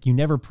circles, like, you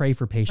never pray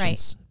for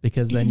patience,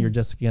 because then you're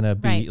just going to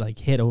be like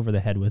hit over the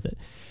head with it.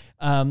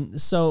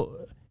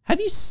 So have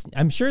you,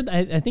 I'm sure,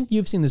 I think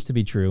you've seen this to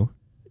be true.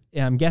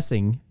 I'm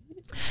guessing.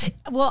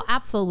 Well,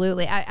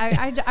 absolutely.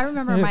 I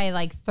remember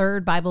my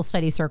third Bible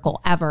study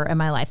circle ever in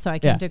my life. So I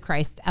came to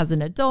Christ as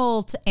an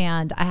adult,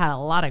 and I had a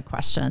lot of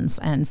questions.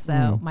 And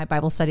so my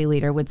Bible study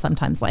leader would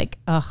sometimes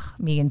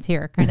Meaghan's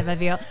here kind of a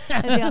deal.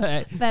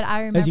 But I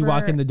remember, as you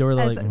walk in the door,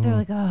 they're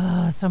like,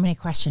 oh, so many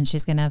questions.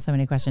 She's going to have so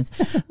many questions.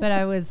 But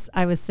I was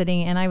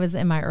sitting, and I was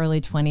in my early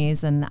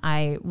 20s, and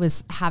I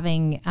was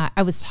answering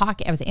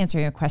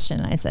a question,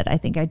 and I said, I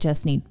think I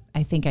just need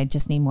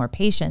more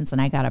patience,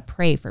 and I got to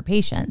pray for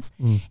patience.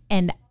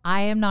 And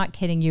I am not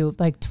kidding you.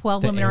 Like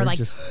 12 women are like,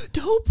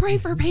 don't pray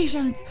for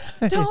patience.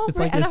 Don't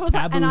pray. Like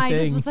and I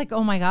just thing. was like,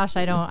 oh my gosh,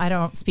 I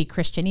don't speak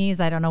Christianese.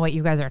 I don't know what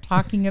you guys are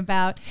talking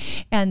about.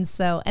 And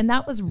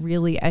that was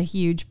really a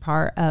huge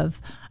part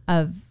of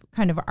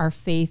kind of our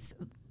faith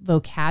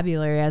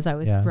vocabulary as I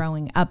was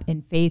growing up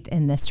in faith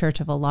in this church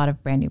of a lot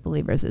of brand new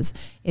believers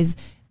is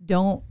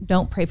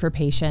don't pray for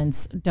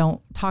patience. Don't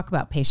talk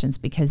about patience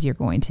because you're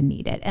going to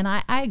need it. And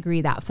I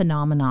agree that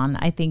phenomenon.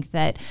 I think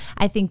that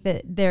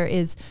there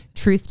is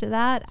truth to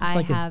that.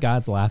 It's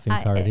God's laughing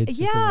card. It's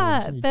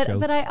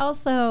but I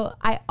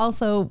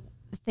also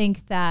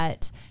think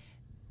that,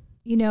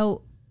 you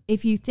know,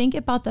 if you think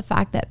about the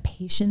fact that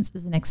patience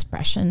is an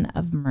expression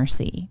of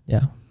mercy.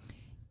 Yeah.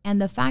 And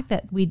the fact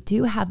that we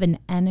do have an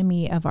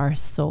enemy of our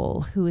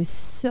soul who is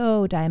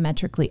so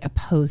diametrically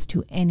opposed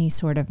to any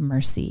sort of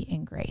mercy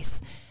and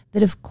grace,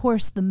 that of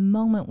course, the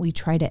moment we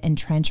try to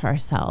entrench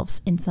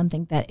ourselves in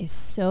something that is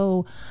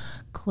so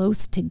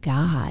close to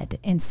God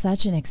and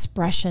such an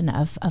expression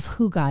of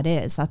who God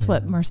is, that's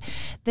what mercy,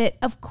 that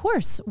of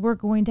course we're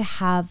going to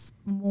have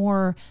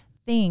more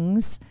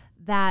things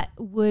that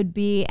would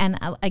be, and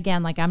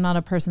again, like I'm not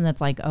a person that's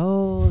like,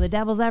 oh, the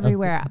devil's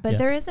everywhere, but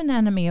there is an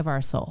enemy of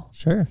our soul.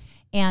 Sure.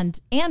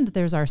 And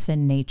there's our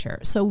sin nature.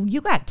 So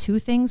you got two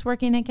things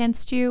working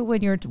against you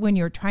when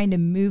you're trying to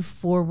move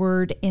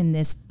forward in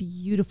this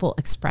beautiful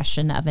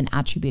expression of an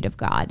attribute of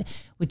God,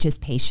 which is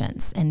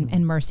patience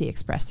and mercy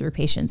expressed through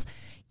patience.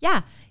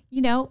 Yeah,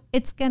 you know,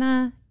 it's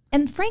gonna,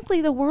 and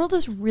frankly, the world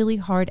is really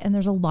hard and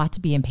there's a lot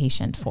to be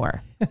impatient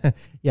for.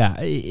 Yeah,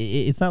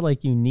 it's not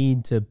like you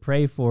need to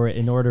pray for it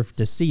in order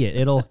to see it.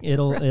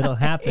 It'll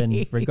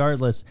happen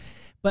regardless.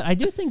 But I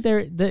do think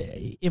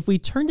if we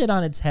turned it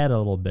on its head a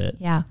little bit,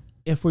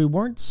 if we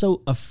weren't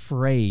so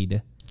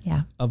afraid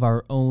of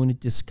our own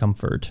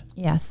discomfort,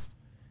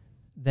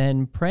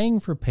 then praying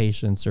for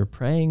patience or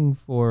praying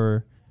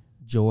for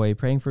joy,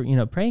 praying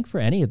for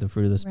any of the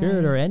fruit of the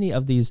Spirit or any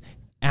of these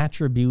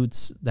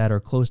attributes that are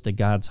close to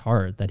God's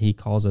heart that he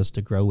calls us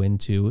to grow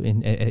into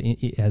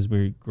as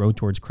we grow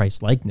towards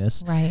Christ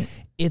likeness. Right.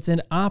 It's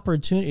an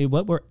opportunity.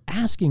 What we're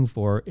asking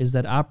for is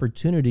that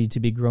opportunity to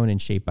be grown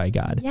and shaped by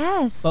God.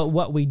 Yes. But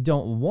what we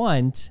don't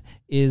want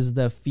is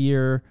the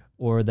fear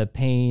or the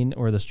pain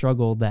or the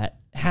struggle that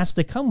has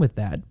to come with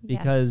that,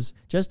 because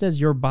just as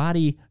your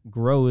body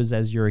grows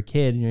as you're a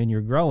kid and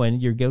you're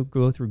growing, you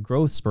go through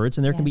growth spurts,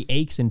 and there can be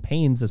aches and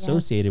pains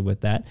associated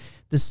with that.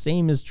 The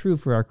same is true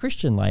for our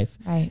Christian life.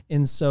 Right.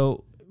 And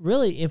so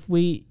really,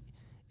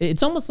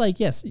 it's almost like,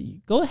 yes,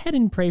 go ahead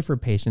and pray for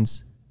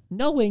patience,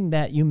 knowing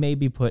that you may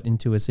be put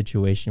into a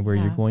situation where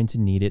you're going to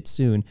need it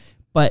soon.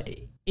 But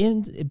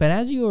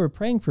as you are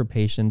praying for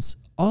patience,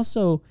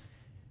 also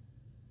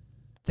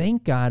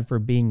thank God for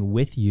being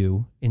with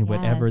you in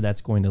whatever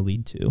that's going to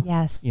lead to.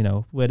 Yes. You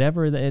know,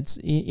 whatever that's,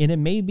 and it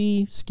may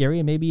be scary,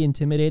 it may be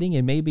intimidating,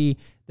 it may be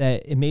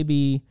that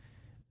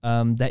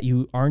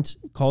you aren't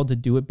called to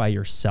do it by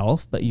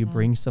yourself, but you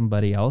bring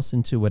somebody else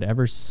into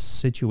whatever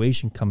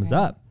situation comes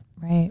up.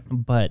 Right.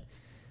 But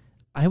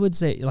I would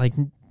say, like,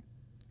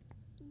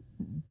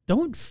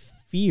 don't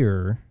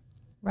fear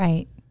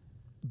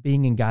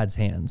being in God's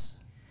hands.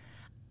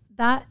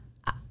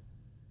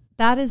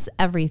 That is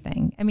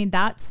everything. I mean,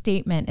 that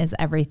statement is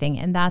everything.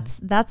 And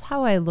that's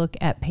how I look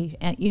at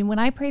patience. You know, when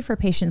I pray for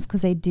patience,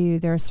 because I do,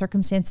 there are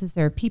circumstances,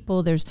 there are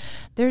people,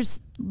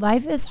 there's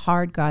life is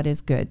hard, God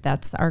is good.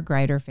 That's our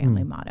Grider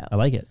family motto. I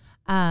like it.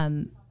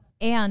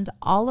 And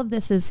all of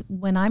this is,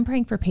 when I'm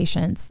praying for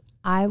patience,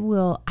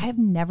 I've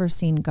never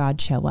seen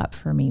God show up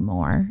for me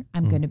more,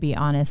 I'm going to be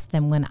honest,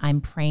 than when I'm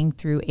praying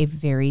through a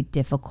very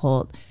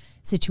difficult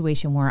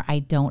situation where I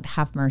don't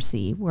have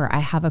mercy, where I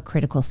have a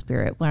critical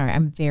spirit, where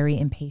I'm very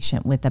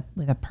impatient with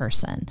a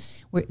person,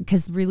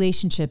 because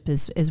relationship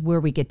is where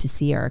we get to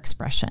see our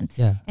expression.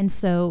 Yeah. And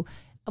so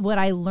what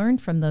I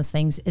learned from those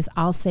things is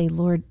I'll say,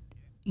 Lord,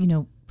 you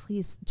know,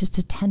 please, just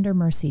a tender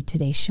mercy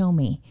today, show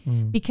me,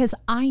 because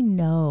I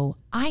know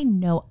I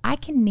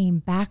can name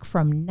back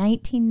from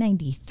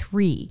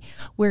 1993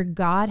 where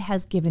God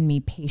has given me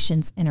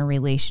patience in a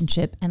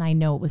relationship. And I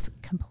know it was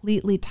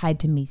completely tied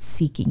to me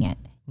seeking it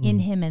in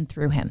him and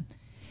through him,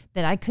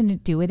 that I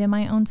couldn't do it in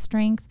my own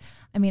strength.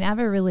 I mean, I have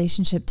a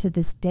relationship to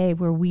this day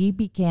where we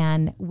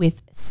began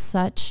with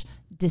such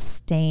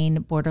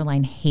disdain,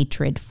 borderline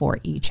hatred for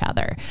each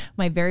other.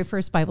 My very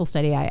first Bible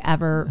study I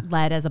ever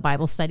led as a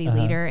Bible study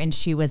leader, and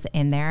she was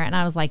in there, and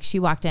I was like, she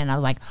walked in and I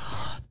was like,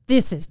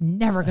 this is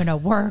never going to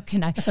work.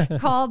 And I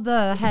called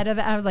the head of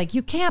it. I was like,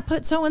 you can't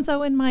put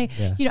so-and-so in my,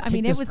 you know, I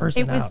mean, it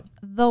was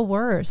the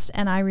worst.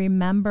 And I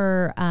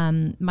remember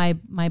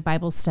my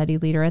Bible study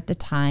leader at the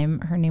time,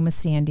 her name was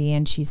Sandy,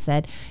 and she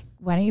said,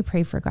 why don't you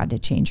pray for God to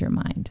change your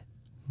mind?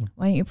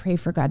 Why don't you pray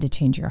for God to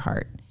change your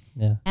heart?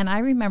 Yeah. And I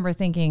remember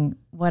thinking,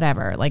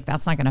 whatever, like,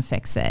 that's not going to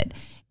fix it.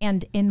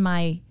 And in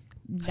my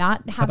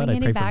not How about having I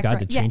any pray for background.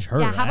 God to change her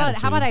Yeah. How about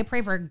attitude? I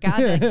pray for God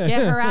to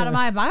get her out of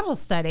my Bible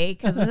study?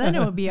 Because then it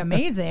would be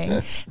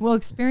amazing. We'll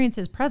experience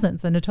his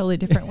presence in a totally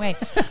different way.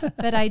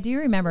 But I do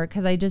remember,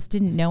 because I just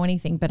didn't know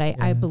anything, but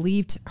I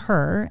believed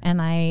her,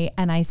 and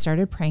I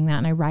started praying that,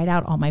 and I write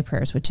out all my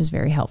prayers, which is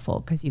very helpful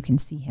because you can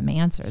see him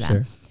answer them.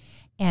 Sure.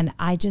 And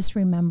I just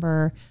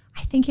remember,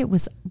 I think it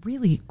was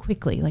really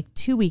quickly, like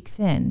 2 weeks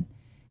in,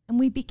 and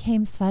we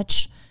became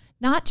such,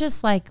 not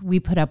just like we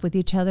put up with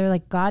each other,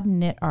 like God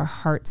knit our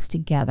hearts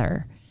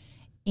together.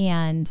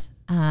 And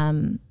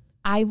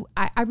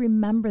I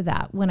remember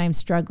that when I'm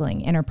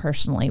struggling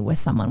interpersonally with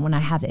someone, when I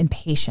have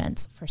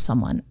impatience for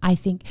someone, I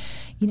think,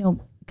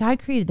 God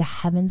created the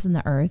heavens and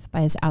the earth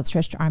by his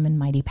outstretched arm and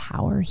mighty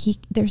power.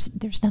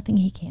 There's nothing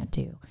he can't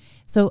do.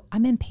 So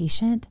I'm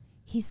impatient.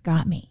 He's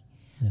got me.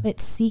 Yeah.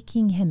 But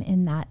seeking him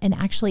in that and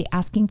actually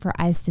asking for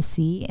eyes to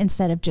see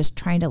instead of just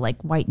trying to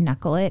like white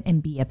knuckle it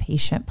and be a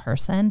patient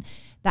person,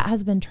 that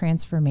has been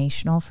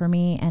transformational for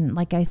me. And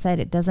like I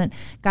said,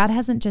 God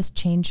hasn't just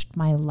changed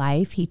my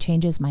life. He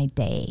changes my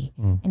day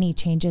and he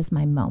changes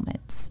my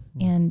moments.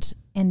 And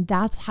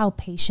that's how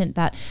patient,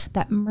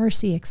 that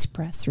mercy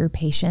expressed through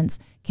patience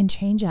can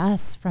change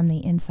us from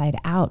the inside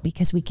out,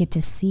 because we get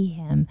to see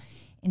him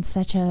in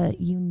such a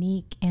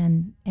unique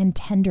and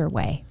tender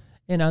way.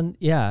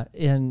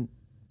 And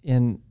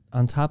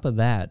on top of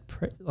that,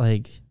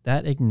 like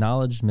that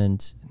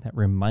acknowledgement, that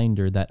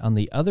reminder that on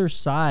the other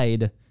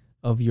side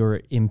of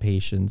your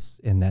impatience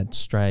and that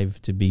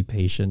strive to be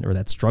patient, or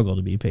that struggle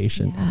to be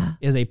patient,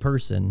 is a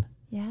person.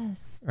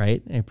 Yes.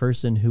 Right? A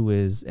person who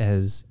is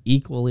as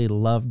equally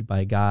loved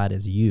by God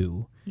as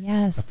you.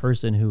 Yes. A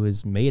person who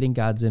is made in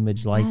God's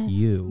image like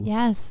you.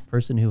 Yes. A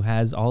person who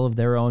has all of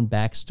their own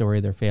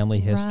backstory, their family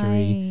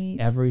history,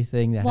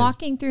 everything that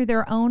walking through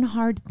their own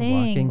hard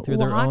thing. Walking through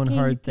their own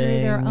hard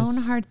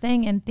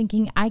thing and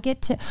thinking,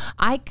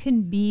 I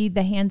can be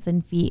the hands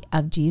and feet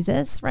of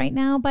Jesus right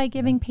now by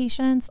giving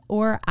patience,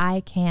 or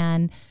I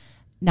can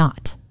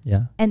not.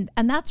 Yeah. And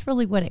that's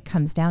really what it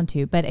comes down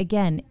to. But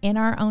again, in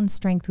our own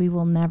strength, we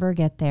will never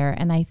get there.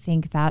 And I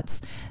think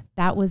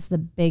that was the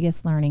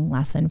biggest learning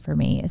lesson for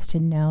me, is to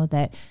know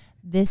that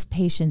this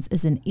patience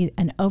is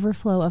an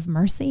overflow of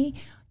mercy,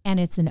 and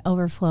it's an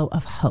overflow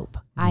of hope.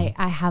 I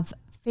have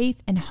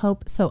faith and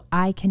hope so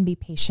I can be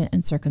patient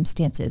in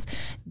circumstances.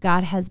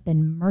 God has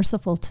been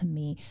merciful to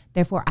me,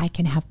 therefore I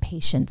can have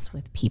patience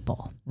with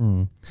people.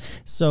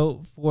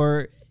 So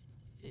for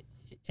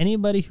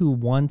anybody who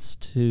wants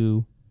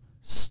to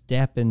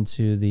step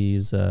into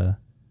these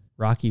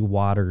rocky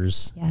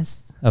waters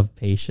of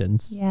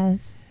patience,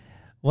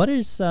 what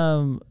are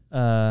some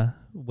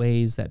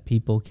ways that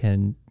people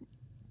can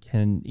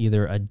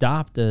either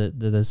adopt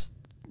this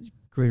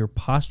greater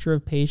posture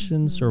of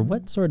patience, or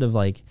what sort of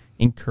like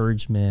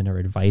encouragement or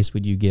advice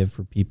would you give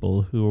for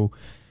people who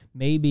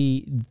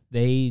maybe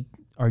they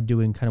are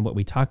doing kind of what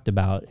we talked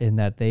about, in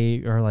that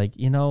they are like,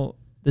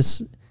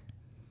 this,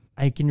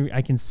 I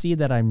can see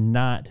that I'm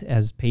not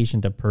as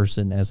patient a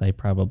person as I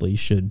probably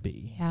should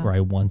be, or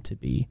I want to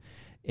be,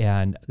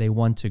 and they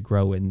want to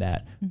grow in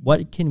that.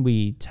 What can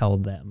we tell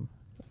them?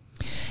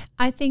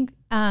 I think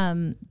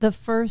the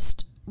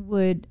first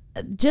would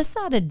just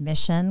that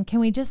admission. Can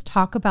we just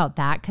talk about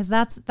that? Because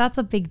that's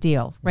a big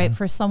deal, right?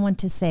 For someone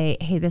to say,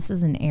 hey, this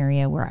is an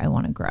area where I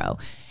want to grow.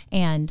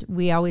 And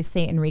we always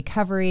say in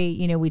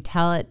recovery, we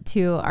tell it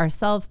to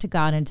ourselves, to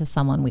God, and to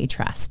someone we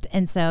trust.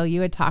 And so you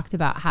had talked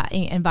about how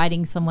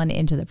inviting someone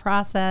into the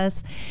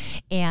process.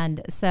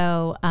 And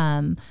so,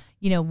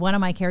 one of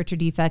my character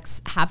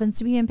defects happens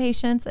to be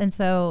impatience. And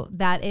so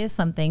that is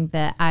something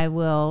that I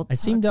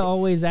seem to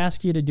always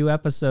ask you to do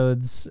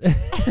episodes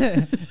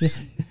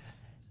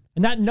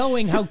not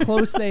knowing how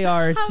close they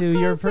are to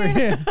your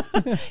prayer.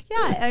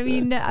 Yeah, I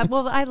mean,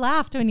 I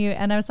laughed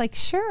and I was like,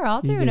 sure,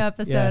 I'll do an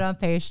episode on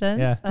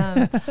patience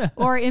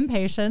or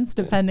impatience,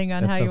 depending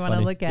on how you want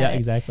to look at it. Yeah,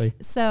 exactly.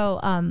 So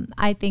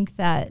I think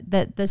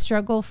that the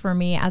struggle for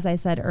me, as I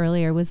said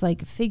earlier, was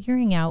like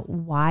figuring out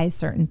why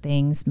certain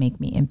things make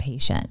me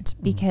impatient,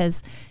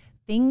 because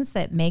things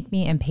that make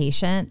me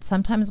impatient,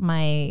 sometimes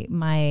my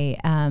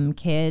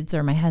kids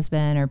or my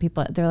husband or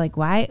people, they're like,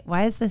 why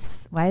is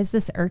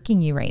this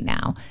irking you right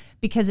now?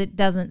 Because it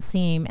doesn't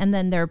seem, and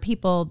then there are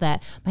people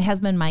that my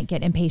husband might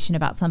get impatient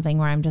about something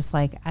where I'm just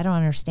like, I don't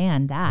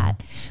understand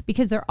that,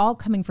 because they're all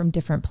coming from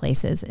different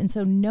places. And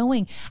so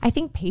I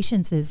think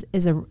impatience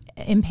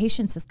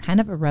is kind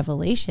of a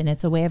revelation.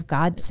 It's a way of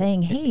God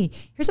saying, hey,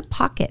 here's a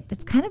pocket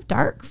that's kind of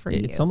dark for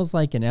you. It's almost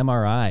like an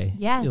MRI.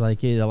 Yes.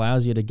 Like it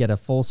allows you to get a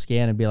full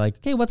scan and be like,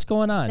 okay, what's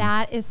going on?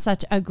 That is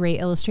such a great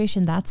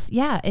illustration.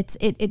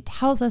 It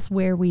tells us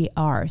where we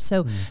are.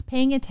 So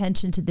paying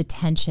attention to the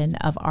tension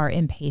of our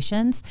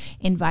impatience,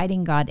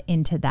 inviting God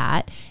into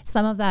that.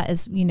 Some of that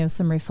is,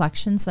 some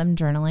reflection, some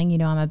journaling.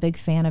 I'm a big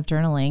fan of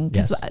journaling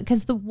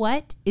because the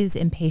what is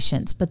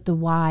impatience, but the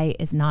why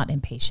is not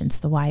impatience.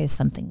 The why is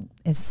something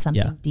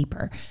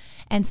deeper.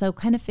 And so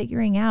kind of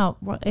figuring out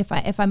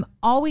if I'm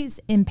always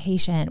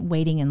impatient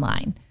waiting in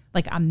line,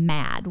 like I'm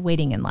mad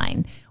waiting in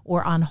line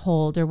or on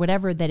hold or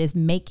whatever that is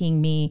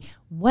making me,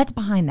 what's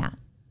behind that?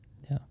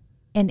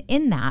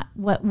 in that,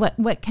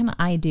 what can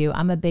I do?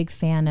 I'm a big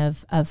fan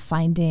of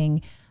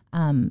finding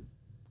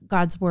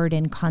God's word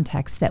in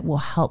context that will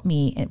help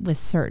me with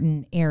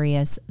certain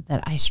areas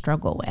that I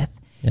struggle with.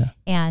 Yeah.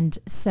 And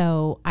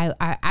so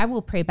I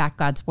will pray back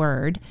God's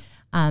word.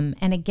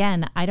 And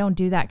again, I don't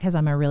do that because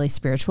I'm a really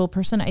spiritual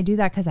person. I do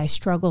that because I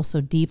struggle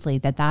so deeply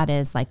that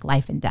is like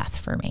life and death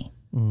for me.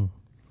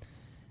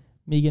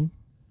 Meaghan,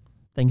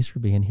 thanks for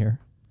being here.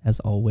 As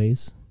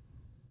always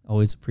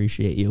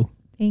appreciate you.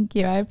 Thank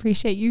you. I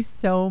appreciate you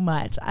so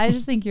much. I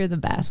just think you're the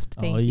best.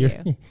 Thank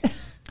you.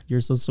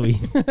 You're so sweet.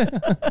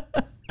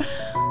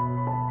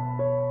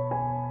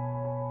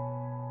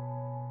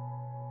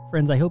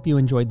 Friends, I hope you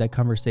enjoyed that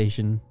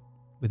conversation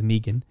with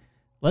Meaghan.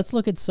 Let's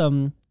look at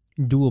some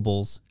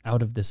doables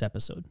out of this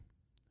episode.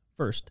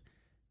 First,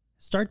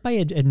 start by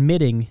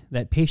admitting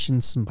that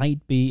patience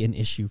might be an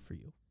issue for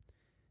you.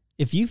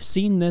 If you've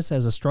seen this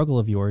as a struggle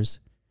of yours,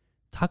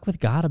 talk with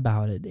God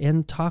about it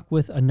and talk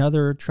with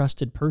another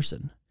trusted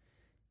person.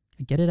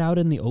 Get it out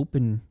in the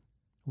open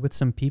with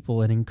some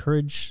people and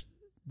encourage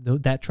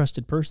that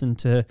trusted person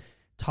to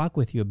talk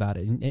with you about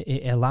it and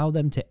allow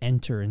them to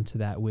enter into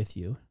that with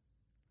you.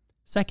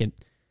 Second,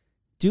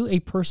 do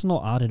a personal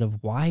audit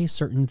of why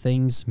certain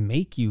things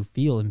make you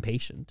feel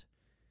impatient.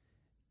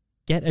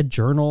 Get a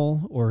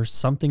journal or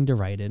something to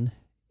write in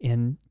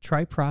and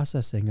try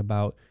processing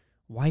about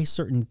why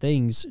certain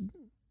things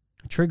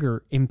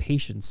trigger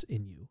impatience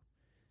in you.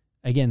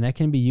 Again, that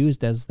can be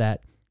used as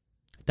that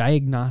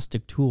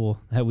diagnostic tool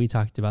that we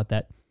talked about,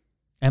 that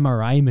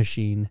MRI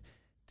machine,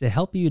 to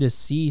help you to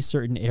see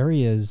certain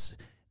areas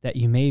that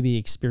you may be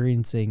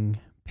experiencing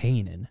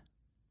pain in.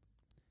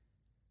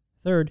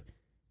 Third,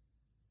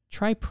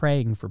 try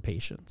praying for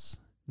patience.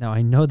 Now,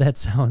 I know that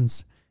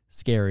sounds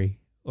scary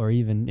or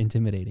even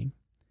intimidating,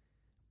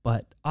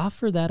 but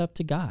offer that up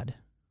to God,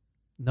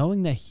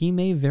 knowing that He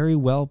may very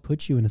well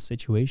put you in a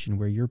situation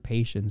where your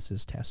patience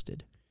is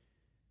tested.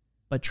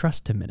 But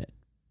trust Him in it.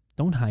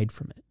 Don't hide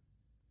from it.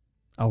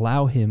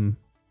 Allow Him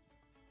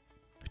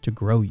to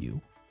grow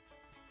you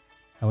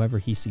however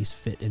He sees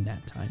fit in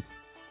that time.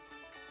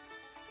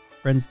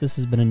 Friends, this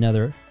has been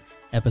another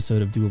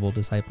episode of Doable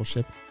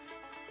Discipleship.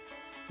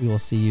 We will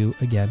see you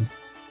again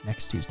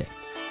next Tuesday.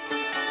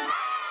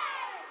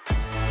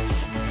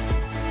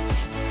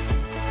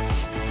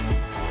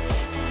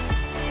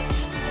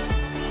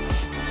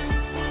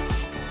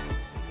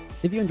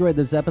 If you enjoyed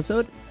this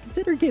episode,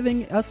 consider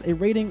giving us a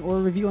rating or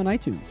a review on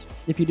iTunes.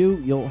 If you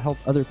do, you'll help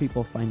other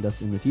people find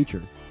us in the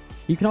future.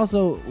 You can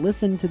also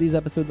listen to these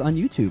episodes on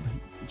YouTube.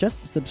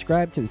 Just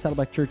subscribe to the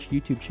Saddleback Church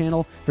YouTube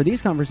channel for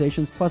these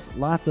conversations, plus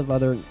lots of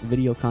other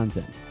video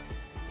content.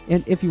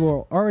 And if you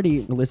are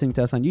already listening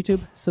to us on YouTube,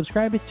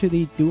 subscribe to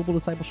the Doable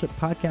Discipleship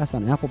podcast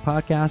on Apple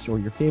Podcasts or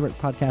your favorite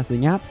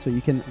podcasting app so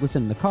you can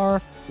listen in the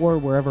car or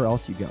wherever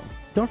else you go.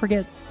 Don't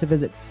forget to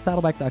visit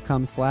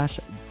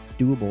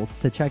saddleback.com/doable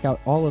to check out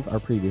all of our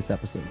previous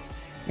episodes.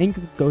 And you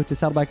can go to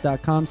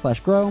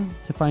saddleback.com/grow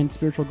to find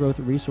spiritual growth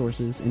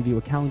resources and view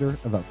a calendar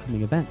of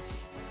upcoming events.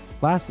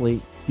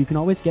 Lastly, you can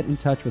always get in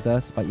touch with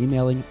us by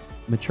emailing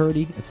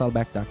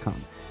maturity@saddleback.com.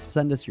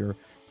 Send us your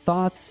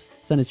thoughts,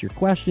 send us your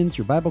questions,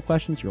 your Bible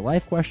questions, your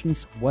life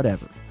questions,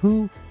 whatever.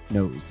 Who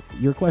knows?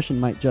 Your question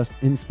might just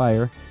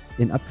inspire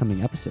an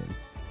upcoming episode.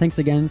 Thanks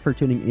again for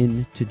tuning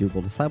in to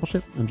Doable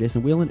Discipleship. I'm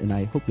Jason Wieland, and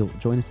I hope you'll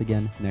join us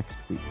again next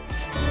week.